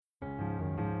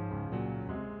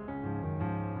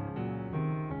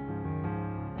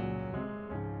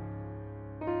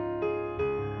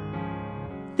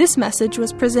This message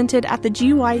was presented at the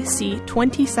GYC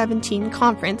 2017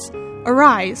 conference,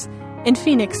 Arise, in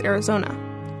Phoenix, Arizona.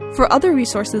 For other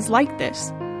resources like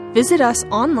this, visit us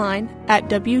online at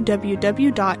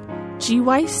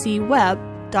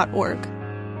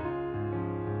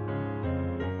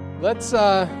www.gycweb.org. Let's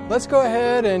go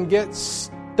ahead and get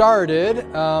started.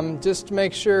 Just to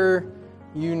make sure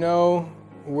you know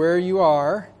where you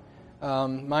are.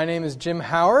 My name is Jim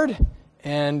Howard,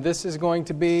 and this is going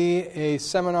to be a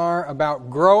seminar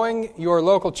about growing your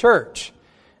local church.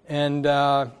 And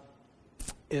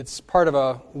it's part of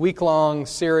a week-long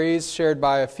series shared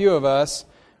by a few of us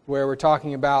where we're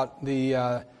talking about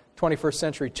the 21st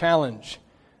Century Challenge.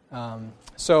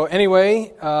 So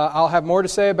anyway, I'll have more to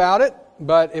say about it,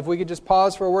 but if we could just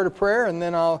pause for a word of prayer, and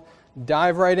then I'll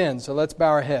dive right in. So let's bow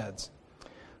our heads.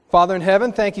 Father in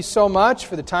heaven, thank you so much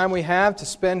for the time we have to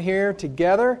spend here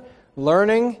together,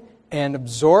 learning and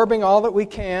absorbing all that we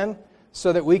can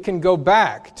so that we can go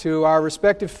back to our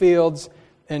respective fields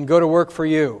and go to work for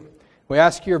you. We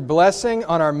ask your blessing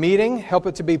on our meeting. Help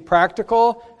it to be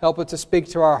practical. Help it to speak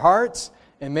to our hearts.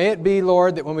 And may it be,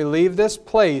 Lord, that when we leave this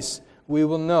place, we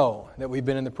will know that we've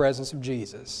been in the presence of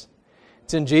Jesus.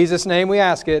 It's in Jesus' name we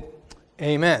ask it.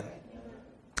 Amen.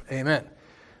 Amen.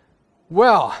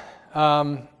 Well,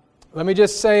 let me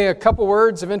just say a couple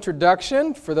words of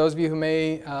introduction for those of you who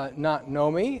may not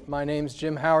know me. My name's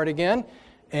Jim Howard again,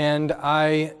 and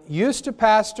I used to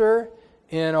pastor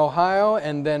in Ohio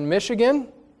and then Michigan,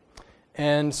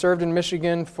 and served in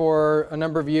Michigan for a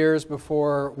number of years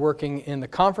before working in the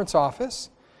conference office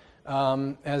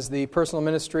as the personal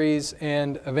ministries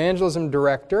and evangelism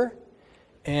director.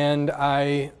 And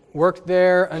I worked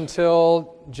there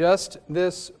until just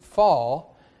this fall.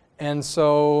 And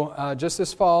so just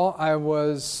this fall, I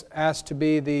was asked to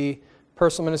be the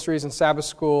Personal Ministries and Sabbath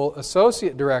School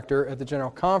Associate Director at the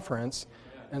General Conference.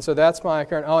 And so that's my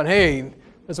current... Oh, and hey,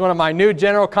 there's one of my new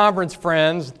General Conference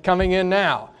friends coming in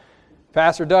now,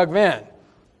 Pastor Doug Venn.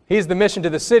 He's the Mission to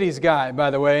the Cities guy,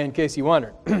 by the way, in case you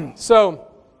wondered.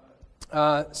 So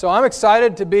I'm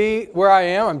excited to be where I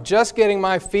am. I'm just getting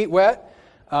my feet wet.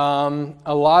 A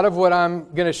lot of what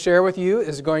I'm going to share with you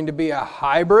is going to be a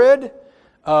hybrid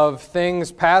of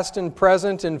things past and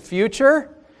present and future.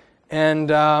 And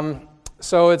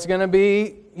so it's going to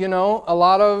be, a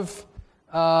lot of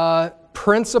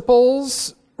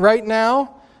principles right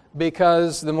now,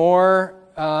 because the more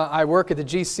I work at the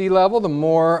GC level, the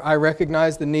more I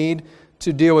recognize the need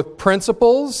to deal with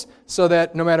principles so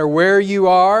that no matter where you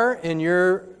are in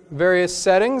your various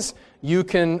settings, you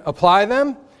can apply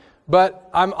them. But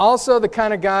I'm also the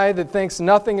kind of guy that thinks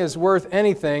nothing is worth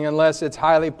anything unless it's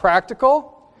highly practical.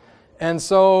 And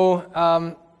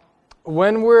so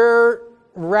when we're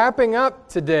wrapping up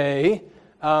today,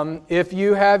 if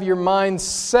you have your mind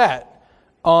set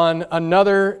on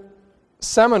another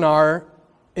seminar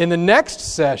in the next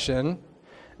session,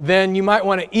 then you might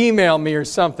want to email me or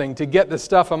something to get the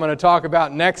stuff I'm going to talk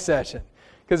about next session.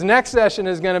 Because next session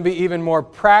is going to be even more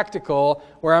practical,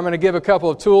 where I'm going to give a couple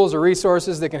of tools or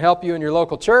resources that can help you in your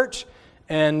local church.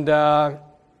 And, I'm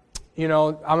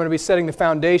going to be setting the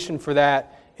foundation for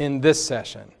that in this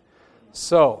session.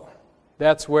 So,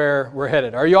 that's where we're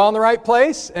headed. Are you all in the right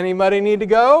place? Anybody need to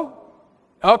go?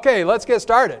 Okay, let's get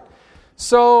started.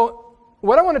 So,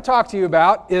 what I want to talk to you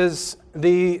about is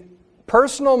the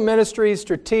Personal Ministry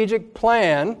Strategic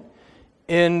Plan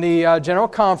in the General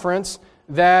Conference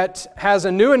that has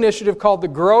a new initiative called the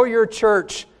Grow Your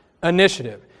Church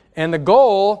Initiative. And the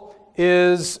goal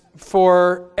is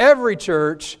for every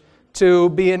church to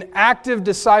be an active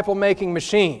disciple-making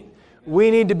machine.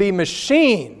 We need to be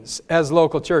machines as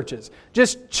local churches,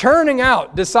 just churning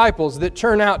out disciples that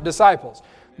churn out disciples.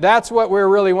 That's what we're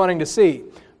really wanting to see.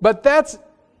 But that's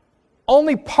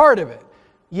only part of it.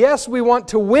 Yes, we want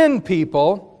to win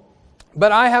people,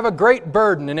 but I have a great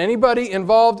burden, and anybody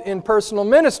involved in personal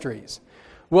ministries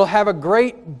will have a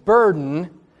great burden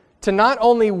to not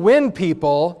only win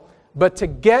people, but to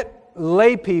get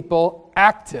lay people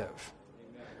active.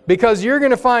 Because you're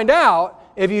going to find out,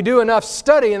 if you do enough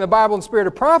study in the Bible and Spirit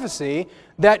of Prophecy,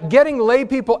 that getting lay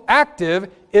people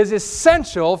active is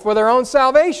essential for their own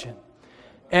salvation.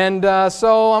 And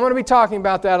so I'm going to be talking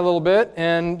about that a little bit,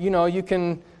 and you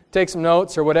can take some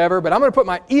notes or whatever, but I'm going to put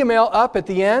my email up at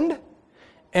the end,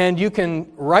 and you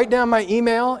can write down my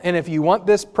email, and if you want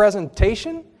this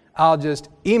presentation, I'll just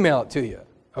email it to you.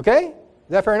 Okay? Is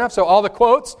that fair enough? So all the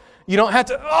quotes, you don't have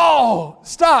to,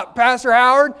 stop, Pastor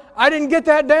Howard, I didn't get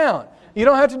that down. You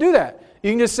don't have to do that.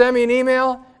 You can just send me an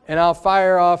email, and I'll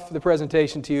fire off the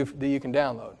presentation to you that you can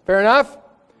download. Fair enough?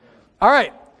 All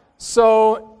right.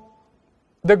 So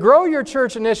the Grow Your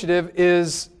Church initiative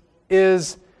is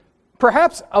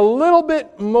perhaps a little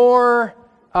bit more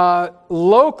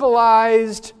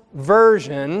localized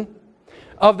version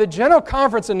of the General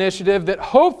Conference initiative that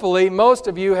hopefully most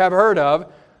of you have heard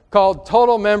of, called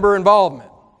Total Member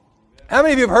Involvement. How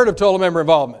many of you have heard of Total Member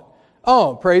Involvement?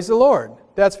 Oh, praise the Lord.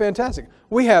 That's fantastic.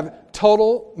 We have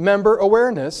total member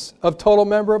awareness of total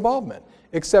member involvement,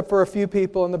 except for a few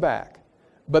people in the back.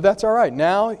 But that's all right.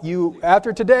 Now,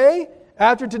 after today,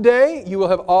 you will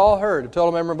have all heard of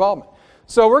total member involvement.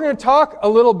 So we're going to talk a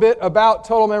little bit about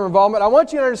total member involvement. I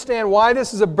want you to understand why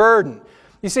this is a burden.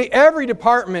 You see, every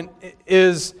department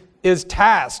is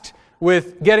tasked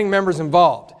with getting members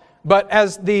involved. But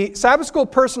as the Sabbath School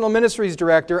Personal Ministries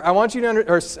Director,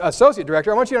 Associate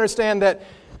Director, I want you to understand that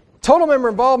total member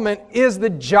involvement is the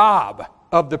job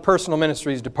of the Personal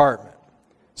Ministries Department.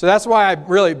 So that's why I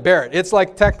really bear it. It's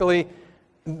like technically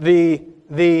the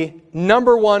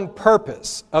number one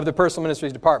purpose of the Personal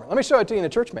Ministries Department. Let me show it to you in the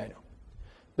church manual.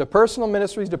 The Personal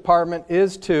Ministries Department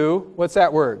is to, what's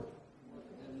that word?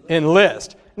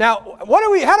 Enlist. Now,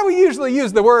 how do we usually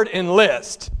use the word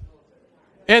enlist?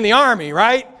 In the Army,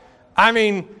 right? I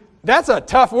mean, that's a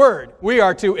tough word. We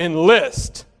are to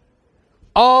enlist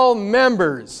all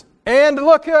members. And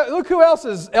look who else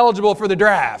is eligible for the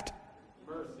draft.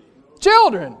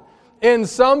 Children. In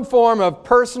some form of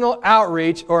personal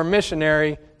outreach or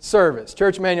missionary service.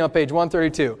 Church Manual, page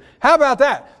 132. How about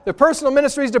that? The Personal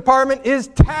Ministries Department is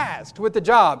tasked with the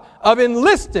job of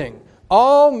enlisting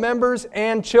all members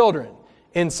and children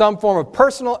in some form of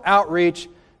personal outreach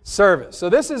service. So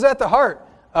this is at the heart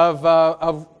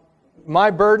of my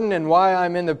burden and why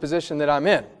I'm in the position that I'm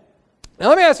in. Now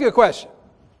let me ask you a question.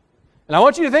 And I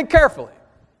want you to think carefully.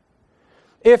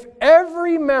 If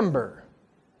every member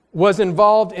was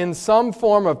involved in some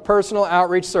form of personal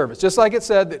outreach service, just like it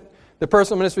said that the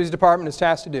Personal Ministries Department is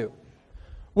tasked to do,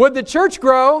 would the church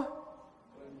grow?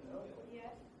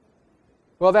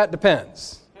 Well, that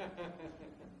depends.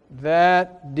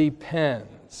 That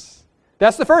depends.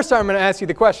 That's the first time I'm going to ask you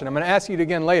the question. I'm going to ask you it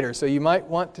again later, so you might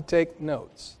want to take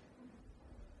notes.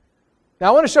 Now,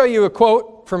 I want to show you a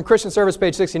quote from Christian Service,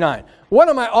 page 69. One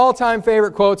of my all-time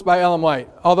favorite quotes by Ellen White,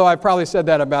 although I probably said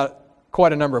that about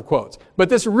quite a number of quotes. But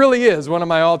this really is one of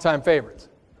my all-time favorites.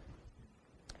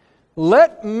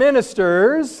 Let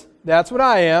ministers, that's what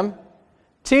I am,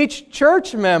 teach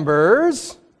church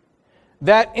members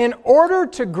that in order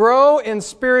to grow in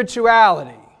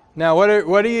spirituality. Now, what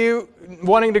are you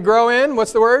wanting to grow in?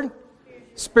 What's the word?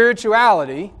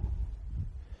 Spirituality.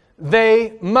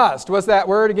 They must. What's that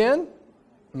word again?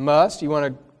 Must. You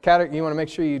want to make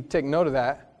sure you take note of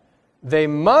that. They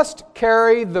must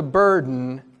carry the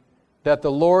burden that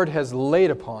the Lord has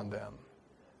laid upon them,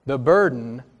 the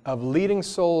burden of leading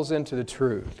souls into the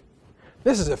truth.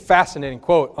 This is a fascinating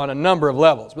quote on a number of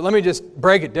levels, but let me just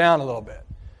break it down a little bit.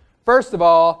 First of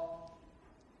all,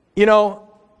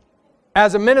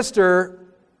 as a minister,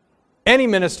 any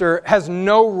minister has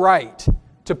no right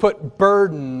to put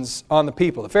burdens on the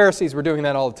people. The Pharisees were doing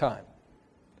that all the time.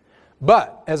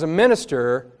 But as a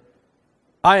minister,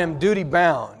 I am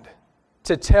duty-bound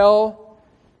to tell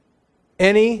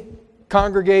any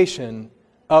congregation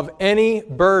of any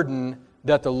burden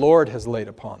that the Lord has laid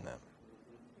upon them.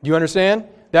 Do you understand?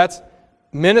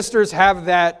 Ministers have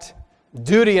that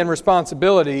duty and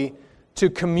responsibility to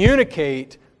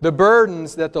communicate the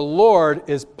burdens that the Lord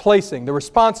is placing, the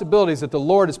responsibilities that the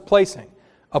Lord is placing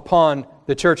upon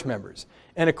the church members.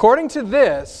 And according to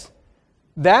this,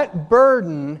 that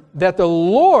burden that the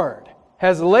Lord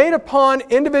has laid upon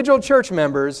individual church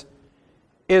members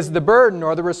is the burden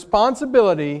or the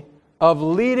responsibility of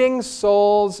leading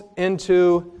souls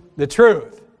into the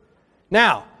truth.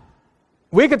 Now,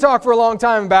 we could talk for a long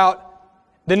time about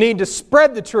the need to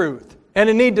spread the truth, and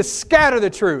a need to scatter the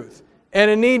truth, and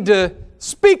a need to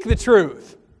speak the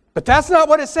truth. But that's not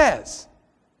what it says.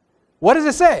 What does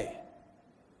it say?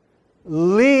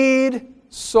 Lead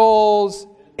souls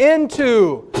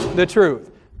into the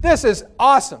truth. This is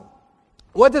awesome.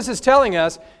 What this is telling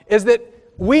us is that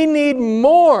we need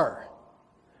more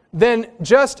than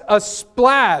just a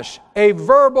splash, a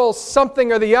verbal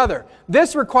something or the other.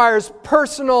 This requires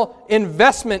personal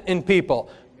investment in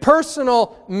people,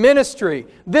 personal ministry.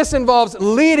 This involves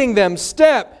leading them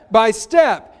step by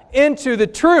step into the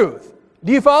truth.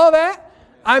 Do you follow that?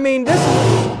 I mean,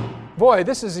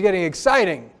 this is getting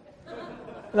exciting.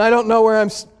 And I don't know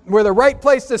where the right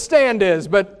place to stand is,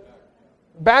 but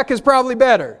back is probably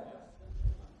better.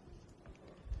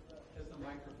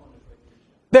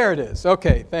 There it is.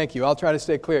 Okay, thank you. I'll try to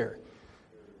stay clear.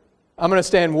 I'm going to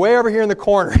stand way over here in the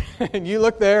corner, and you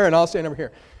look there, and I'll stand over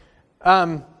here.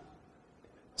 And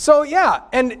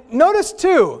notice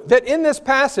too that in this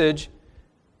passage,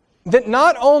 that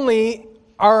not only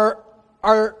are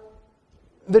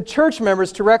the church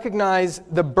members to recognize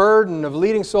the burden of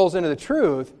leading souls into the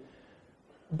truth,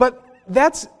 but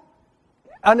that's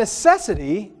a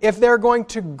necessity if they're going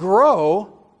to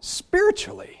grow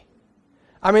spiritually.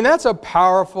 I mean, that's a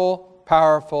powerful,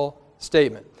 powerful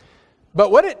statement.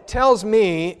 But what it tells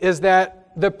me is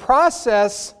that the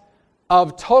process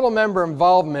of total member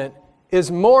involvement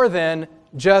is more than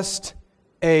just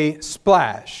a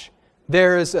splash.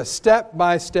 There is a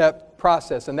step-by-step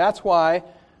process, and that's why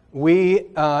we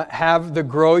have the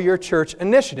Grow Your Church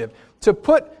initiative, to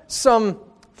put some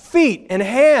feet and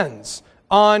hands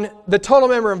on the total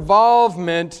member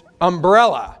involvement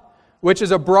umbrella, which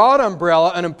is a broad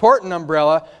umbrella, an important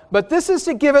umbrella, but this is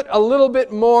to give it a little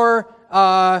bit more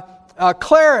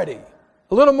clarity,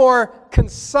 a little more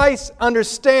concise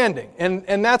understanding.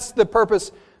 And that's the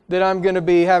purpose that I'm going to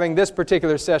be having this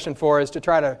particular session for, is to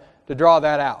try to draw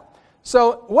that out.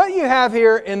 So what you have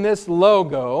here in this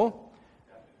logo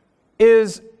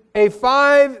is a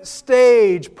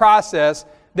 5-stage process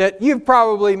that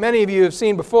many of you have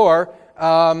seen before,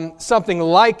 something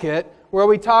like it, where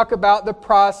we talk about the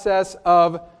process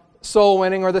of soul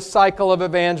winning or the cycle of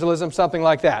evangelism, something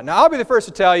like that. Now, I'll be the first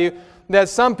to tell you that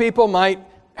some people might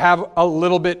have a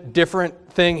little bit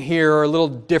different thing here or a little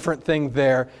different thing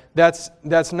there. That's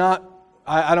not,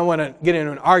 I don't want to get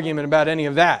into an argument about any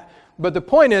of that. But the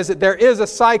point is that there is a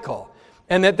cycle,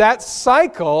 and that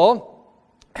cycle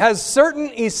has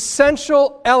certain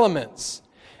essential elements.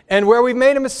 And where we've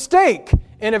made a mistake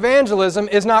in evangelism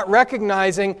is not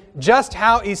recognizing just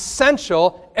how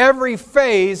essential every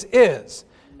phase is.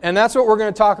 And that's what we're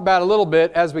going to talk about a little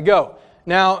bit as we go.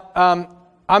 Now,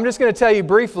 I'm just going to tell you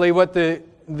briefly what the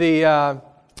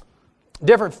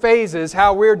different phases,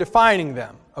 how we're defining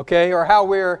them, okay, or how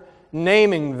we're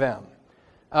naming them.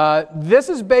 This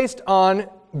is based on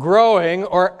growing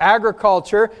or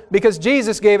agriculture, because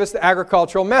Jesus gave us the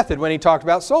agricultural method when He talked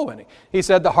about soul winning. He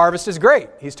said the harvest is great.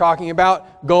 He's talking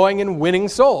about going and winning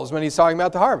souls when He's talking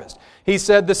about the harvest. He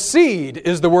said the seed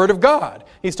is the Word of God.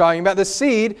 He's talking about the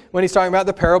seed when He's talking about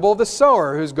the parable of the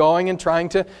sower, who's going and trying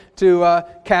to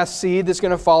cast seed that's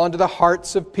going to fall into the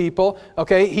hearts of people.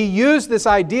 Okay, He used this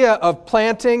idea of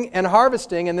planting and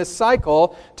harvesting in this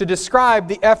cycle to describe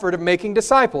the effort of making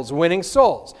disciples, winning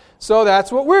souls. So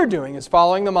that's what we're doing, is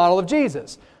following the model of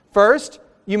Jesus. First,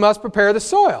 you must prepare the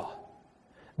soil.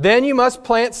 Then you must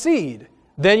plant seed.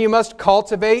 Then you must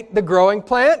cultivate the growing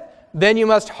plant. Then you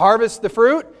must harvest the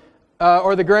fruit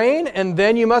or the grain. And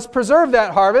then you must preserve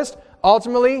that harvest,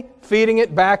 ultimately feeding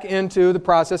it back into the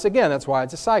process again. That's why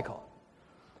it's a cycle.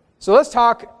 So let's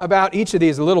talk about each of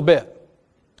these a little bit.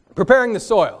 Preparing the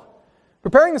soil.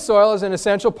 Preparing the soil is an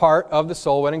essential part of the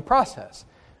soul winning process.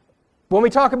 When we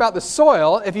talk about the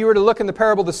soil, if you were to look in the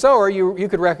parable of the sower, you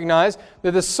could recognize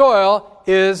that the soil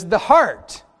is the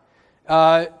heart.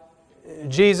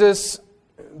 Jesus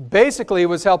basically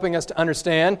was helping us to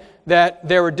understand that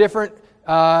there were different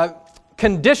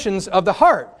conditions of the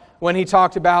heart when He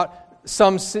talked about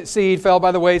some seed fell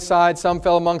by the wayside, some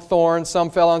fell among thorns, some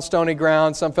fell on stony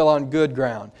ground, some fell on good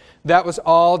ground. That was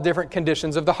all different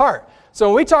conditions of the heart. So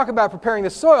when we talk about preparing the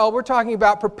soil, we're talking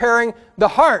about preparing the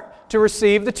heart to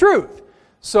receive the truth.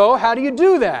 So how do you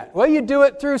do that? Well, you do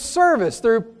it through service,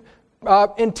 through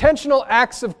intentional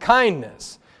acts of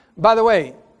kindness. By the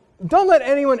way, don't let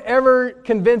anyone ever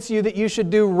convince you that you should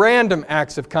do random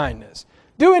acts of kindness.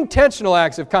 Do intentional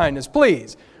acts of kindness,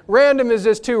 please. Random is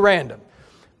just too random.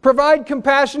 Provide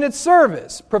compassionate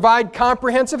service. Provide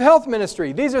comprehensive health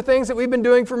ministry. These are things that we've been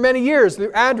doing for many years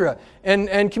through ADRA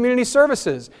and community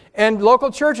services. And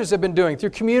local churches have been doing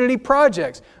through community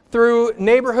projects, through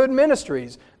neighborhood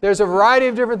ministries. There's a variety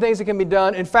of different things that can be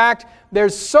done. In fact,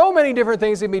 there's so many different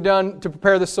things that can be done to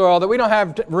prepare the soil that we don't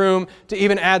have room to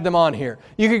even add them on here.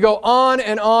 You could go on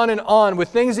and on and on with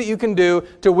things that you can do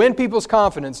to win people's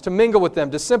confidence, to mingle with them,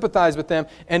 to sympathize with them,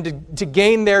 and to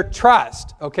gain their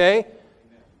trust, okay?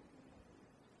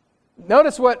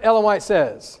 Notice what Ellen White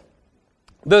says.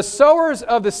 The sowers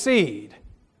of the seed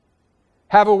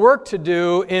have a work to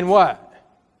do in what?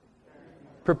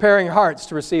 Preparing hearts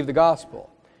to receive the gospel.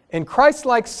 In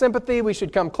Christ-like sympathy, we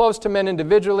should come close to men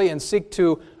individually and seek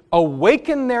to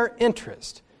awaken their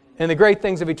interest in the great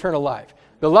things of eternal life.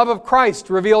 The love of Christ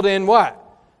revealed in what?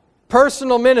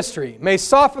 Personal ministry may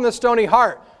soften the stony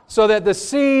heart so that the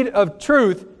seed of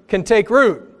truth can take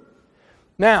root.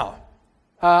 Now,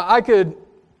 I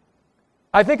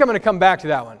think I'm going to come back to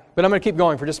that one, but I'm going to keep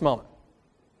going for just a moment.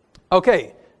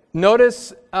 Okay,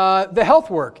 notice the health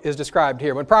work is described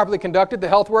here. When properly conducted, the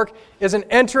health work is an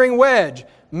entering wedge,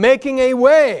 making a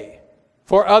way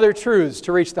for other truths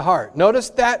to reach the heart. Notice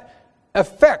that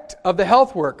effect of the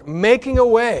health work, making a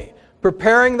way,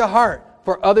 preparing the heart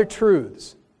for other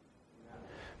truths.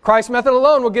 Christ's method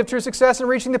alone will give true success in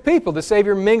reaching the people. The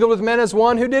Savior mingled with men as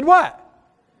one who did what?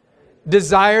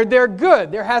 Desired their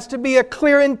good. There has to be a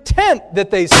clear intent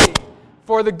that they see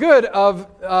for the good of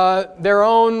their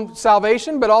own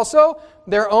salvation, but also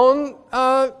their own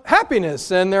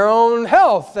happiness and their own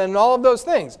health and all of those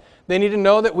things. They need to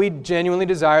know that we genuinely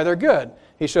desire their good.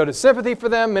 He showed his sympathy for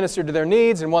them, ministered to their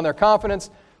needs, and won their confidence.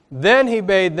 Then he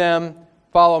bade them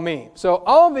follow me. So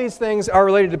all of these things are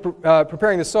related to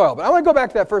preparing the soil. But I want to go back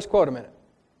to that first quote a minute.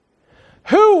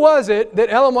 Who was it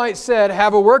that Ellen White said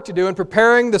have a work to do in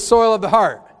preparing the soil of the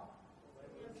heart?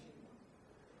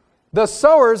 The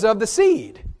sowers of the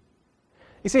seed.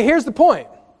 You see, here's the point.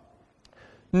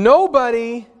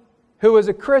 Nobody who is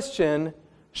a Christian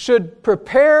should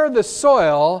prepare the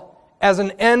soil as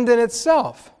an end in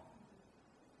itself.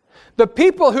 The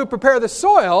people who prepare the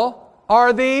soil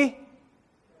are the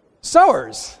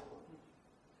sowers.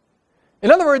 In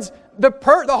other words, the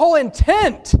whole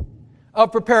intent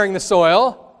of preparing the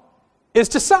soil is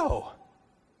to sow.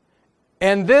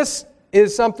 And this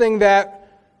is something that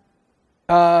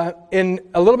in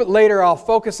a little bit later I'll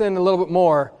focus in a little bit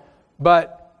more,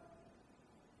 but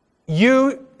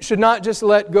you should not just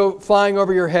let go flying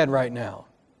over your head right now.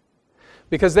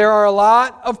 Because there are a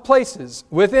lot of places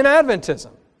within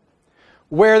Adventism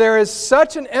where there is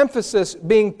such an emphasis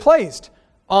being placed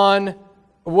on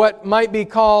what might be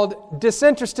called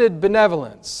disinterested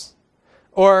benevolence,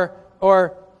 or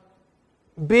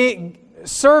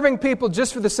serving people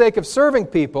just for the sake of serving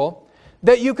people,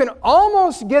 that you can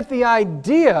almost get the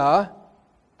idea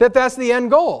that that's the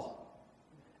end goal.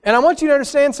 And I want you to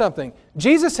understand something.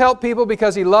 Jesus helped people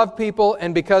because He loved people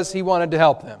and because He wanted to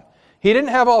help them. He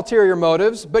didn't have ulterior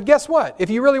motives, but guess what? If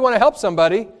you really want to help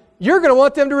somebody, you're going to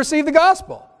want them to receive the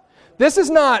gospel. This is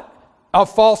not a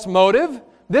false motive.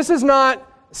 This is not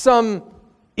some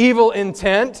evil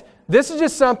intent. This is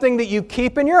just something that you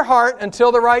keep in your heart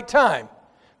until the right time,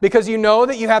 because you know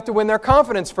that you have to win their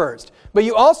confidence first. But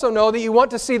you also know that you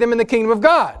want to see them in the kingdom of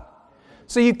God.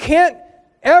 So you can't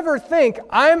ever think,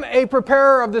 I'm a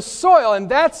preparer of the soil, and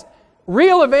that's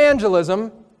real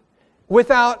evangelism,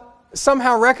 without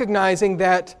somehow recognizing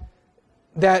that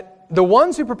the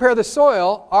ones who prepare the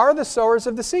soil are the sowers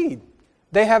of the seed.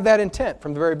 They have that intent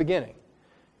from the very beginning.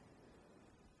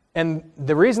 And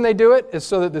the reason they do it is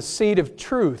so that the seed of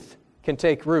truth can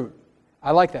take root.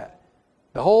 I like that.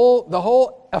 The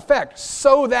whole effect,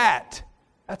 so that,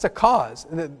 that's a cause.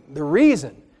 The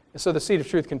reason is so the seed of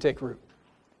truth can take root.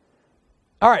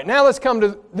 All right, now let's come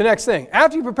to the next thing.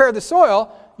 After you prepare the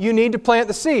soil, you need to plant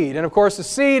the seed. And of course, the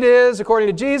seed is, according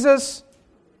to Jesus,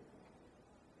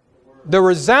 the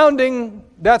resounding,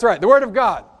 that's right, the Word of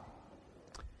God.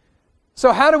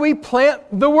 So how do we plant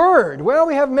the Word? Well,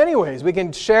 we have many ways. We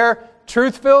can share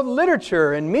truth-filled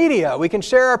literature and media. We can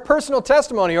share our personal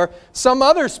testimony or some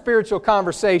other spiritual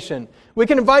conversation. We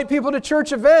can invite people to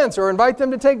church events or invite them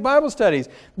to take Bible studies.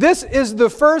 This is the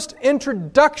first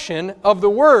introduction of the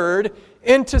Word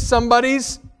into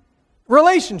somebody's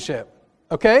relationship.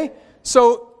 Okay?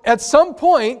 So at some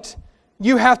point,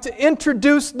 you have to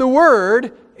introduce the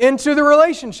Word into the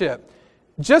relationship.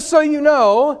 Just so you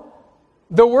know,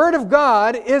 the Word of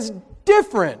God is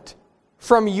different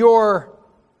from your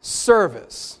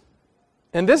service.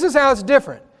 And this is how it's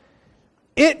different.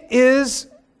 It is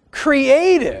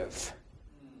creative.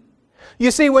 You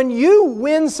see, when you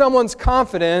win someone's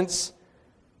confidence,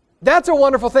 that's a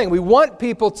wonderful thing. We want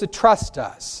people to trust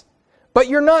us. But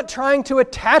you're not trying to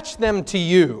attach them to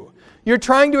you. You're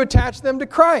trying to attach them to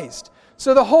Christ.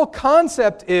 So the whole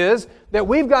concept is that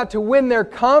we've got to win their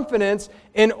confidence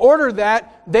in order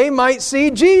that they might see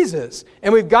Jesus.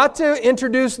 And we've got to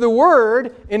introduce the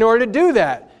Word in order to do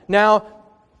that. Now,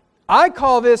 I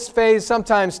call this phase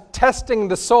sometimes testing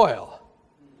the soil,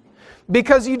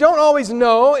 because you don't always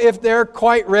know if they're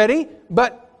quite ready.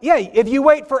 But yeah, if you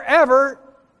wait forever,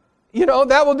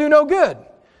 that will do no good.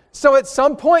 So at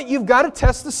some point, you've got to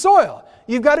test the soil.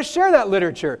 You've got to share that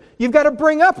literature. You've got to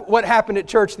bring up what happened at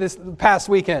church this past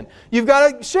weekend. You've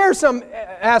got to share some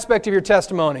aspect of your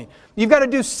testimony. You've got to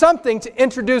do something to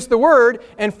introduce the Word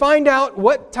and find out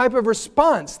what type of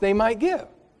response they might give.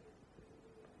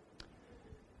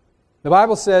 The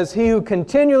Bible says, he who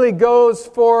continually goes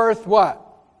forth, what?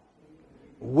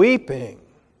 Weeping,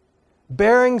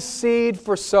 bearing seed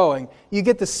for sowing. You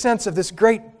get the sense of this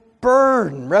great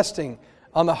burden resting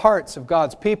on the hearts of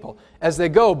God's people. As they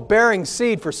go bearing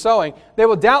seed for sowing, they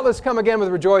will doubtless come again with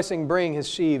rejoicing, bringing his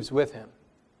sheaves with him.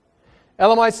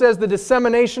 Ellen White says the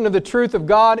dissemination of the truth of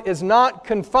God is not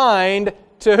confined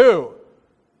to who?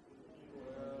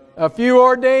 a few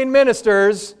ordained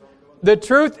ministers. The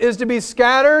truth is to be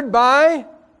scattered by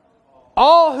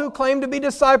all who claim to be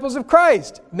disciples of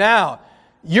Christ. Now,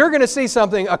 you're going to see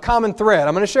something, a common thread.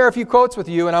 I'm going to share a few quotes with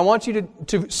you, and I want you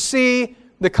to see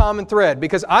the common thread.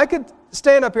 Because I could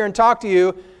stand up here and talk to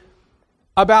you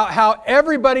about how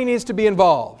everybody needs to be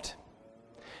involved.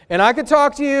 And I could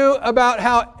talk to you about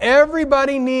how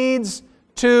everybody needs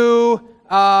to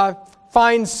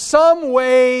find some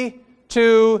way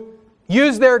to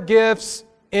use their gifts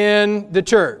in the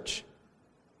church.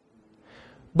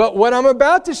 But what I'm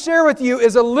about to share with you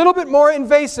is a little bit more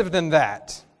invasive than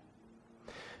that.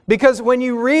 Because when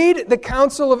you read the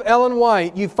Counsel of Ellen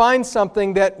White, you find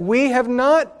something that we have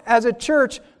not, as a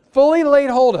church, fully laid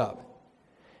hold of.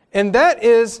 And that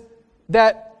is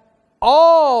that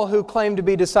all who claim to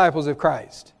be disciples of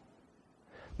Christ,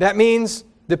 that means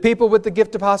the people with the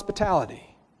gift of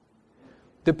hospitality,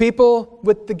 the people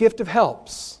with the gift of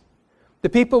helps, the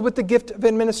people with the gift of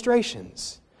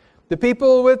administrations, the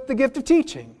people with the gift of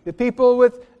teaching, the people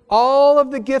with all of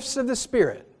the gifts of the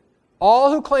Spirit,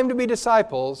 all who claim to be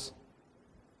disciples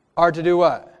are to do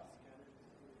what?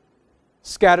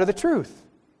 Scatter the truth.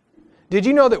 Did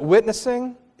you know that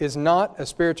witnessing is not a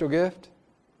spiritual gift?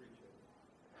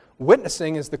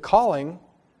 Witnessing is the calling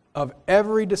of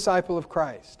every disciple of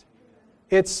Christ.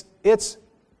 It's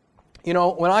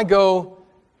when I go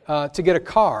to get a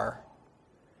car,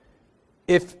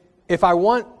 if I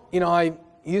want, I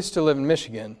used to live in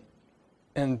Michigan,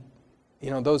 and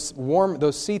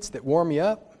those seats that warm you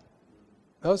up,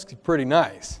 those are pretty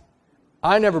nice.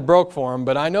 I never broke for them,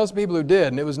 but I know some people who did,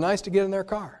 and it was nice to get in their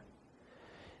car.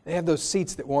 They have those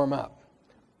seats that warm up.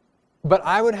 But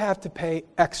I would have to pay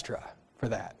extra for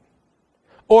that.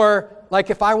 Or, like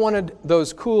if I wanted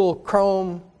those cool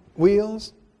chrome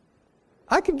wheels,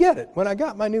 I could get it when I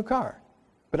got my new car.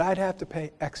 But I'd have to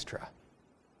pay extra.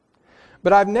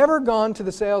 But I've never gone to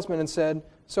the salesman and said,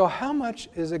 so how much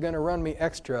is it going to run me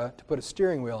extra to put a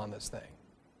steering wheel on this thing?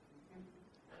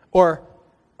 Or,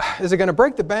 is it going to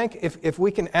break the bank if we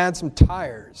can add some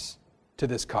tires to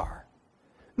this car?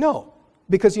 No,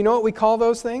 because you know what we call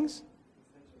those things?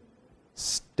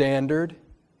 Standard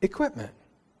equipment.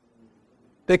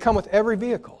 They come with every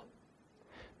vehicle.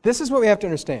 This is what we have to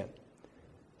understand.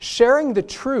 Sharing the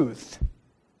truth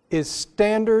is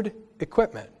standard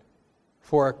equipment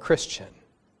for a Christian.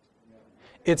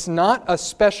 It's not a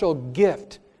special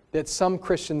gift that some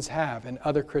Christians have and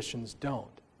other Christians don't.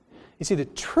 You see, the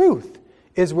truth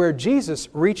is where Jesus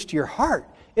reached your heart.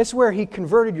 It's where He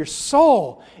converted your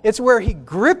soul. It's where He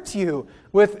gripped you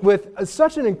with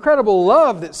such an incredible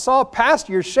love that saw past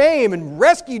your shame and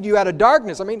rescued you out of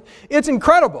darkness. I mean, it's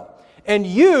incredible. And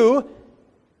you,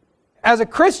 as a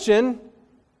Christian,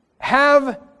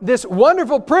 have this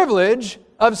wonderful privilege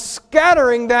of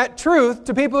scattering that truth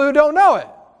to people who don't know it.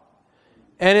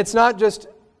 And it's not just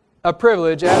a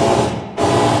privilege.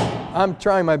 I'm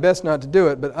trying my best not to do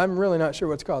it, but I'm really not sure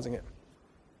what's causing it.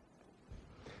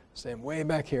 Staying way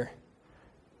back here.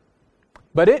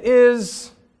 But it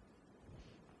is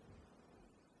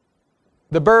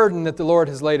the burden that the Lord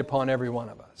has laid upon every one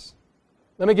of us.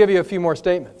 Let me give you a few more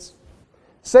statements.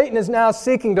 Satan is now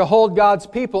seeking to hold God's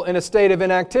people in a state of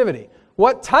inactivity.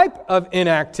 What type of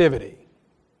inactivity?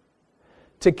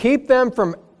 To keep them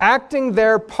from acting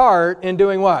their part in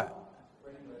doing what?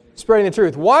 Spreading the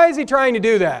truth. Why is he trying to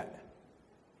do that?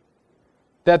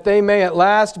 That they may at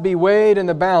last be weighed in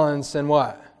the balance and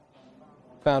what?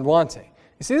 Found wanting.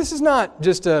 You see, this is not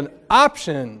just an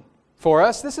option for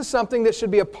us. This is something that should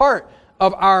be a part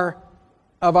of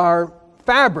our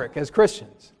fabric as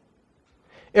Christians.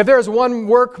 If there is one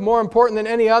work more important than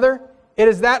any other, it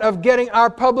is that of getting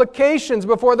our publications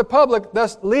before the public,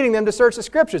 thus leading them to search the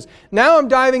Scriptures. Now I'm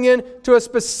diving into a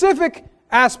specific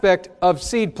aspect of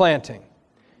seed planting.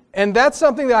 And that's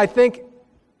something that I think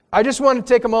I just want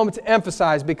to take a moment to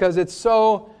emphasize because it's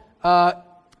so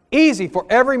easy for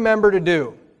every member to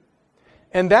do.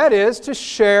 And that is to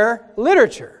share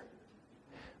literature.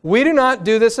 We do not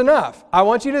do this enough. I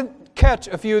want you to catch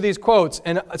a few of these quotes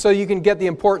and so you can get the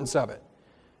importance of it.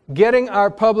 Getting our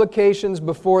publications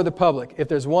before the public, if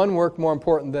there's one work more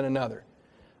important than another.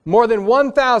 More than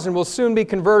 1,000 will soon be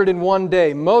converted in one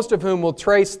day, most of whom will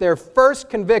trace their first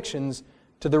convictions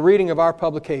to the reading of our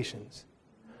publications.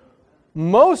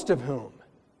 Most of whom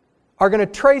are going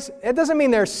to trace, it doesn't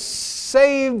mean they're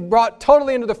saved, brought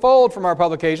totally into the fold from our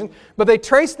publications, but they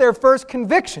trace their first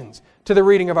convictions to the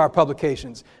reading of our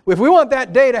publications. If we want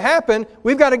that day to happen,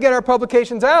 we've got to get our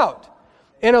publications out.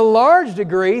 in a large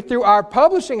degree, through our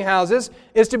publishing houses,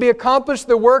 is to be accomplished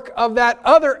the work of that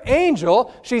other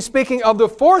angel. She's speaking of the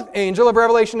fourth angel of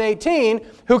Revelation 18,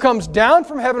 who comes down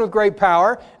from heaven with great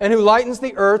power and who lightens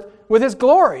the earth with His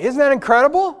glory. Isn't that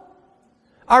incredible?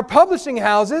 Our publishing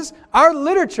houses, our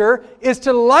literature is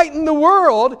to lighten the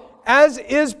world, as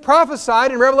is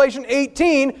prophesied in Revelation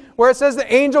 18, where it says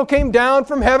the angel came down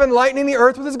from heaven lightening the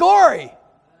earth with His glory.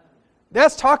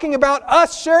 That's talking about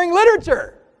us sharing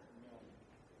literature.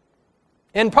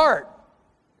 In part.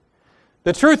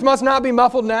 The truth must not be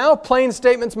muffled now. Plain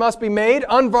statements must be made.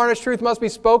 Unvarnished truth must be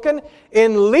spoken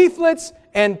in leaflets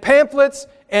and pamphlets,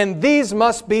 and these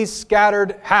must be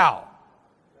scattered how?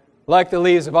 Like the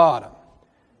leaves of autumn.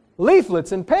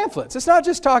 Leaflets and pamphlets. It's not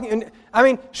just talking.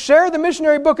 Share the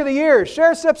missionary book of the year.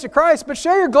 Share Steps to Christ, but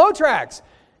share your glow tracts.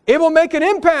 It will make an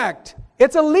impact.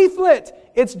 It's a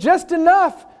leaflet. It's just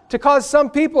enough to cause some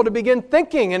people to begin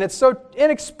thinking, and it's so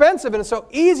inexpensive and it's so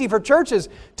easy for churches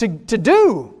to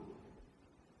do.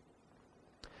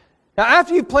 Now,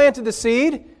 after you've planted the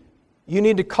seed, you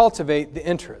need to cultivate the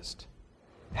interest.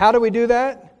 How do we do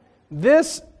that?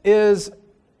 This is,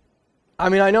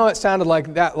 I know it sounded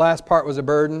like that last part was a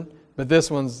burden, but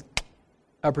this one's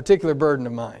a particular burden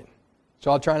of mine. So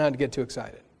I'll try not to get too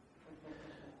excited.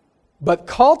 But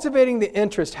cultivating the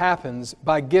interest happens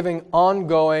by giving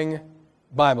ongoing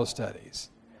Bible studies.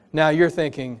 Now you're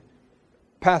thinking,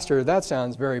 Pastor, that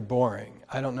sounds very boring.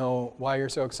 I don't know why you're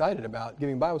so excited about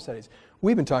giving Bible studies.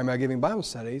 We've been talking about giving Bible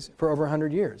studies for over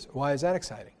 100 years. Why is that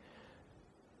exciting?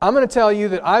 I'm going to tell you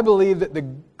that I believe that the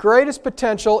greatest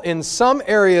potential in some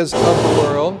areas of the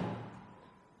world...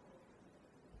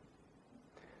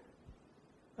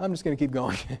 I'm just going to keep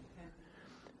going.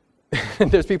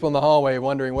 There's people in the hallway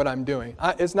wondering what I'm doing.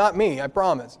 It's not me, I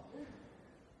promise.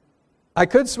 I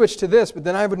could switch to this, but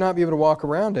then I would not be able to walk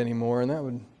around anymore, and that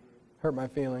would hurt my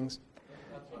feelings.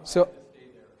 So,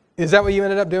 is that what you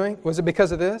ended up doing? Was it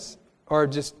because of this? Or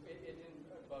just... It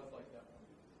didn't buzz like that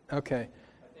one. Okay.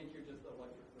 I think you're just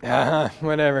electric.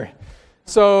 Whatever.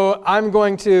 So, I'm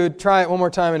going to try it one more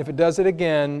time, and if it does it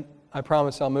again, I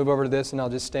promise I'll move over to this, and I'll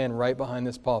just stand right behind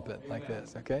this pulpit like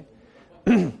this, okay?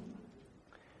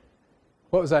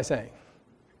 What was I saying?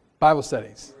 Bible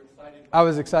studies. I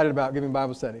was excited about giving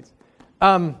Bible studies.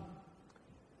 And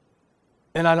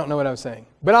I don't know what I was saying.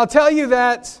 But I'll tell you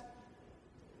that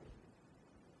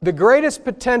the greatest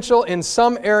potential in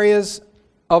some areas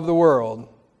of the world,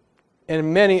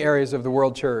 in many areas of the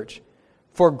world church,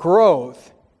 for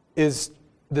growth is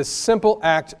the simple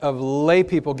act of lay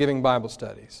people giving Bible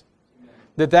studies.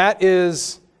 That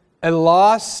is a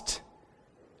lost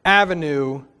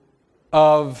avenue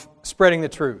of spreading the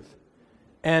truth.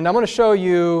 And I'm going to show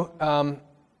you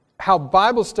how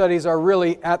Bible studies are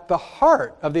really at the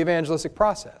heart of the evangelistic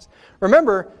process.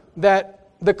 Remember that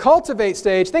the cultivate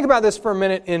stage, think about this for a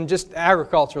minute in just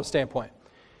agricultural standpoint.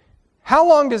 How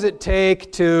long does it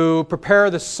take to prepare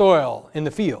the soil in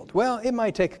the field? Well, it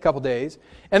might take a couple days.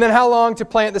 And then how long to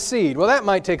plant the seed? Well, that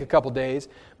might take a couple days.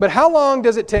 But how long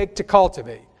does it take to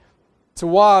cultivate? To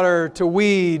water, to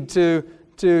weed, to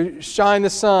shine the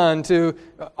sun, to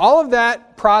all of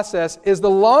that process is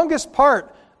the longest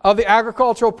part of the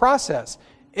agricultural process.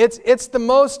 It's the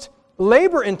most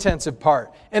labor-intensive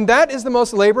part. And that is the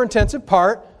most labor-intensive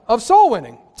part of soul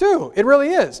winning, too. It really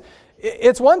is.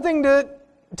 It's one thing and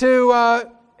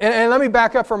let me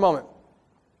back up for a moment.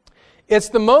 It's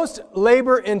the most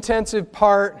labor-intensive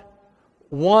part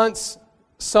once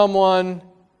someone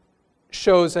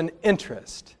shows an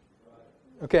interest.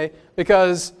 Okay?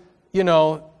 Because,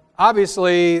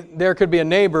 obviously there could be a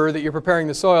neighbor that you're preparing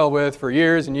the soil with for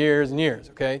years and years and years,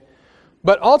 okay?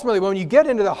 But ultimately, when you get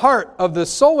into the heart of the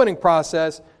soul-winning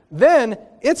process, then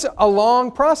it's a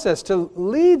long process to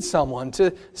lead someone,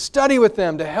 to study with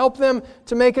them, to help them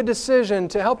to make a decision,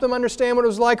 to help them understand what it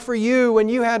was like for you when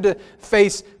you had to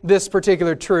face this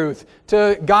particular truth,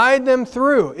 to guide them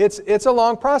through. It's a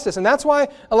long process, and that's why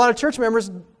a lot of church members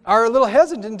are a little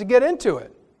hesitant to get into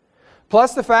it.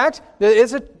 Plus the fact that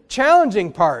it's a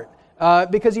challenging part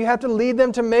because you have to lead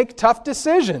them to make tough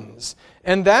decisions.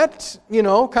 And that,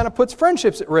 kind of puts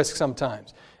friendships at risk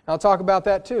sometimes. I'll talk about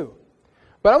that too.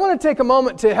 But I want to take a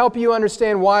moment to help you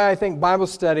understand why I think Bible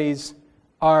studies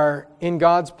are in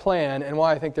God's plan and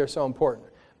why I think they're so important.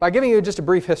 By giving you just a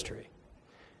brief history.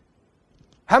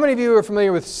 How many of you are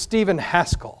familiar with Stephen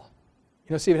Haskell?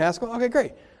 You know Stephen Haskell? Okay,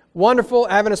 great. Wonderful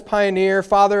Adventist pioneer,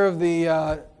 father of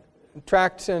the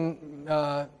Tract and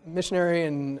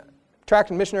Missionary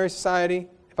Society,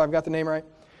 if I've got the name right.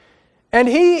 And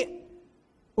he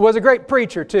was a great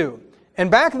preacher too. And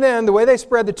back then, the way they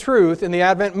spread the truth in the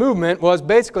Advent movement was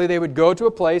basically they would go to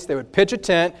a place, they would pitch a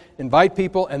tent, invite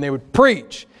people, and they would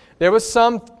preach. There was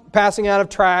some passing out of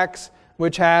tracts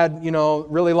which had,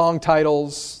 really long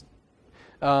titles.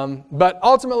 But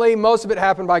ultimately, most of it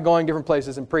happened by going different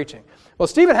places and preaching. Well,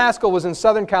 Stephen Haskell was in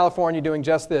Southern California doing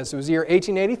just this. It was the year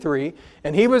 1883,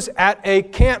 and he was at a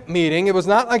camp meeting. It was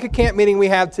not like a camp meeting we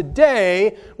have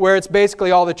today, where it's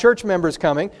basically all the church members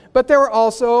coming, but there were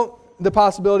also the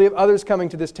possibility of others coming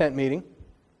to this tent meeting.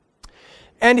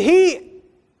 And he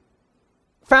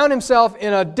found himself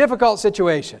in a difficult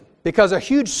situation because a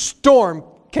huge storm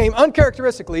came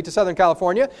uncharacteristically to Southern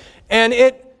California, and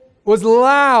it was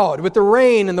loud with the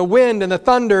rain and the wind and the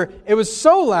thunder. It was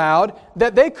so loud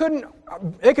that they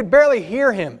could barely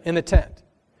hear him in the tent.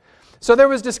 So there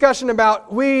was discussion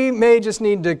about, we may just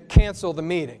need to cancel the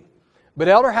meeting. But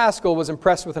Elder Haskell was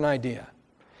impressed with an idea.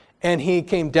 And he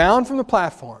came down from the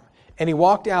platform and he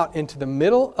walked out into the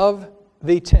middle of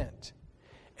the tent.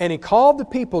 And he called the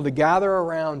people to gather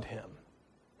around him.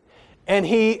 And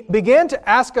he began to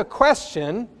ask a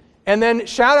question and then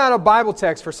shout out a Bible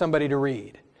text for somebody to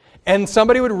read. And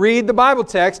somebody would read the Bible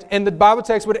text, and the Bible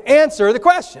text would answer the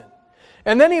question.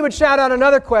 And then he would shout out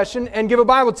another question and give a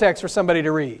Bible text for somebody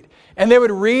to read. And they would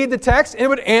read the text, and it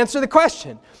would answer the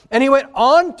question. And he went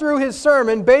on through his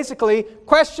sermon, basically,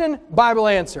 question, Bible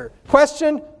answer.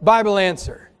 Question, Bible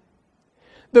answer.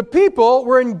 The people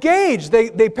were engaged.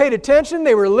 They paid attention.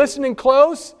 They were listening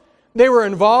close. They were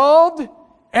involved.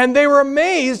 And they were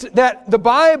amazed that the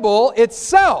Bible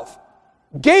itself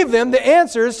gave them the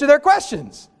answers to their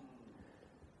questions.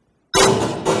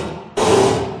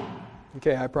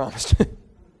 Okay, I promised.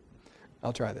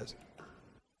 I'll try this.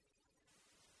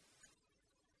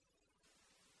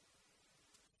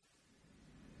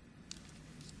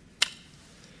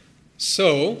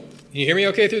 So, you hear me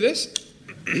okay through this?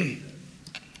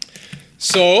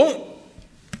 So,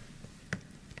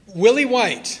 Willie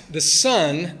White, the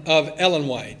son of Ellen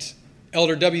White,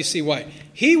 Elder W.C. White,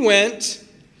 he went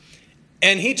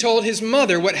and he told his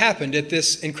mother what happened at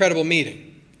this incredible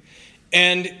meeting.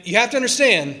 And you have to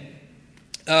understand,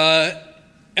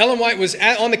 Ellen White was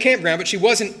on the campground, but she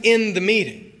wasn't in the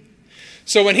meeting.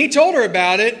 So when he told her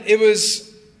about it, it was,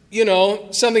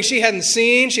 something she hadn't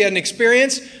seen, she hadn't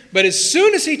experienced. But as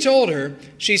soon as he told her,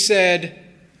 she said,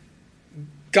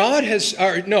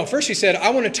 first she said,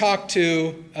 I want to talk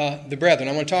to the brethren.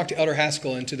 I want to talk to Elder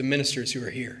Haskell and to the ministers who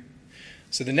are here.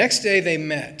 So the next day they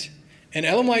met, and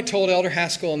Ellen White told Elder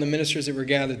Haskell and the ministers that were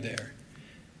gathered there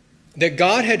that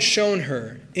God had shown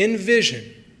her in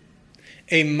vision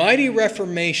a mighty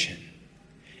reformation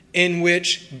in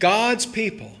which God's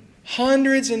people,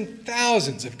 hundreds and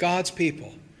thousands of God's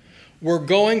people, were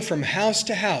going from house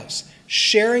to house,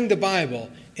 sharing the Bible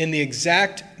in the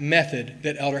exact method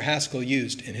that Elder Haskell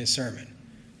used in his sermon.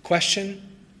 Question,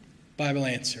 Bible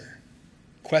answer.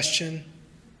 Question,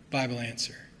 Bible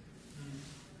answer.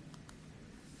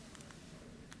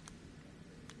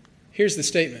 Here's the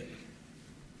statement.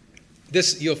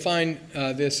 You'll find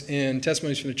this in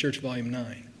Testimonies from the Church, Volume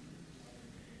 9.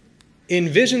 In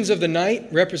visions of the night,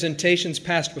 representations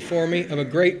passed before me of a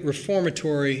great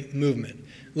reformatory movement.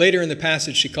 Later in the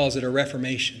passage, she calls it a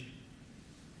reformation.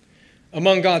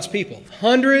 Among God's people,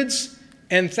 hundreds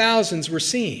and thousands were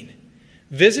seen,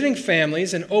 visiting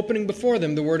families and opening before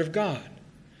them the Word of God.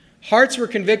 Hearts were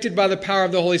convicted by the power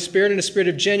of the Holy Spirit, and a spirit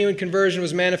of genuine conversion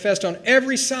was manifest on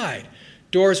every side.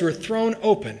 Doors were thrown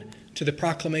open to the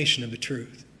proclamation of the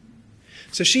truth.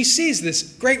 So she sees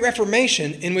this great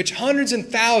reformation in which hundreds and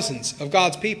thousands of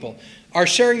God's people are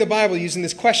sharing the Bible using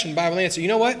this question, Bible answer. You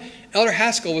know what? Elder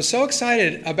Haskell was so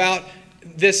excited about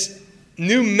this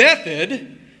new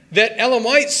method that Ellen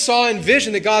White saw in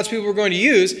vision that God's people were going to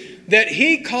use, that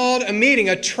he called a meeting,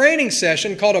 a training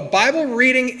session called a Bible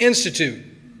Reading Institute.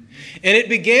 And it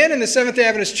began in the Seventh-day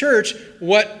Adventist Church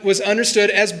what was understood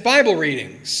as Bible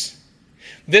readings.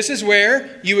 This is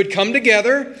where you would come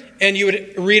together and you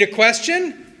would read a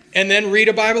question and then read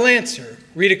a Bible answer.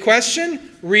 Read a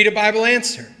question, read a Bible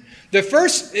answer.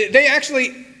 They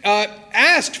actually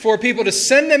asked for people to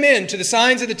send them in to the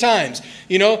Signs of the Times.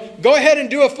 Go ahead and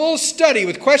do a full study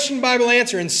with question, Bible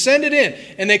answer and send it in.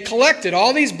 And they collected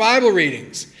all these Bible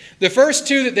readings. The first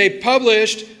two that they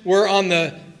published were on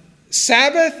the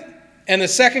Sabbath and the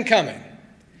Second Coming.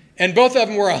 And both of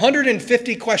them were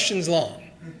 150 questions long.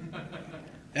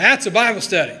 That's a Bible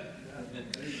study.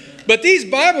 But these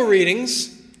Bible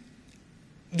readings,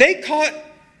 they caught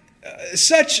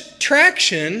such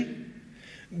traction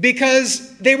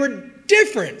because they were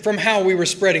different from how we were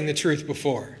spreading the truth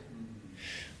before.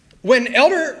 When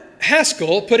Elder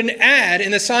Haskell put an ad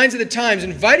in the Signs of the Times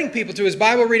inviting people to his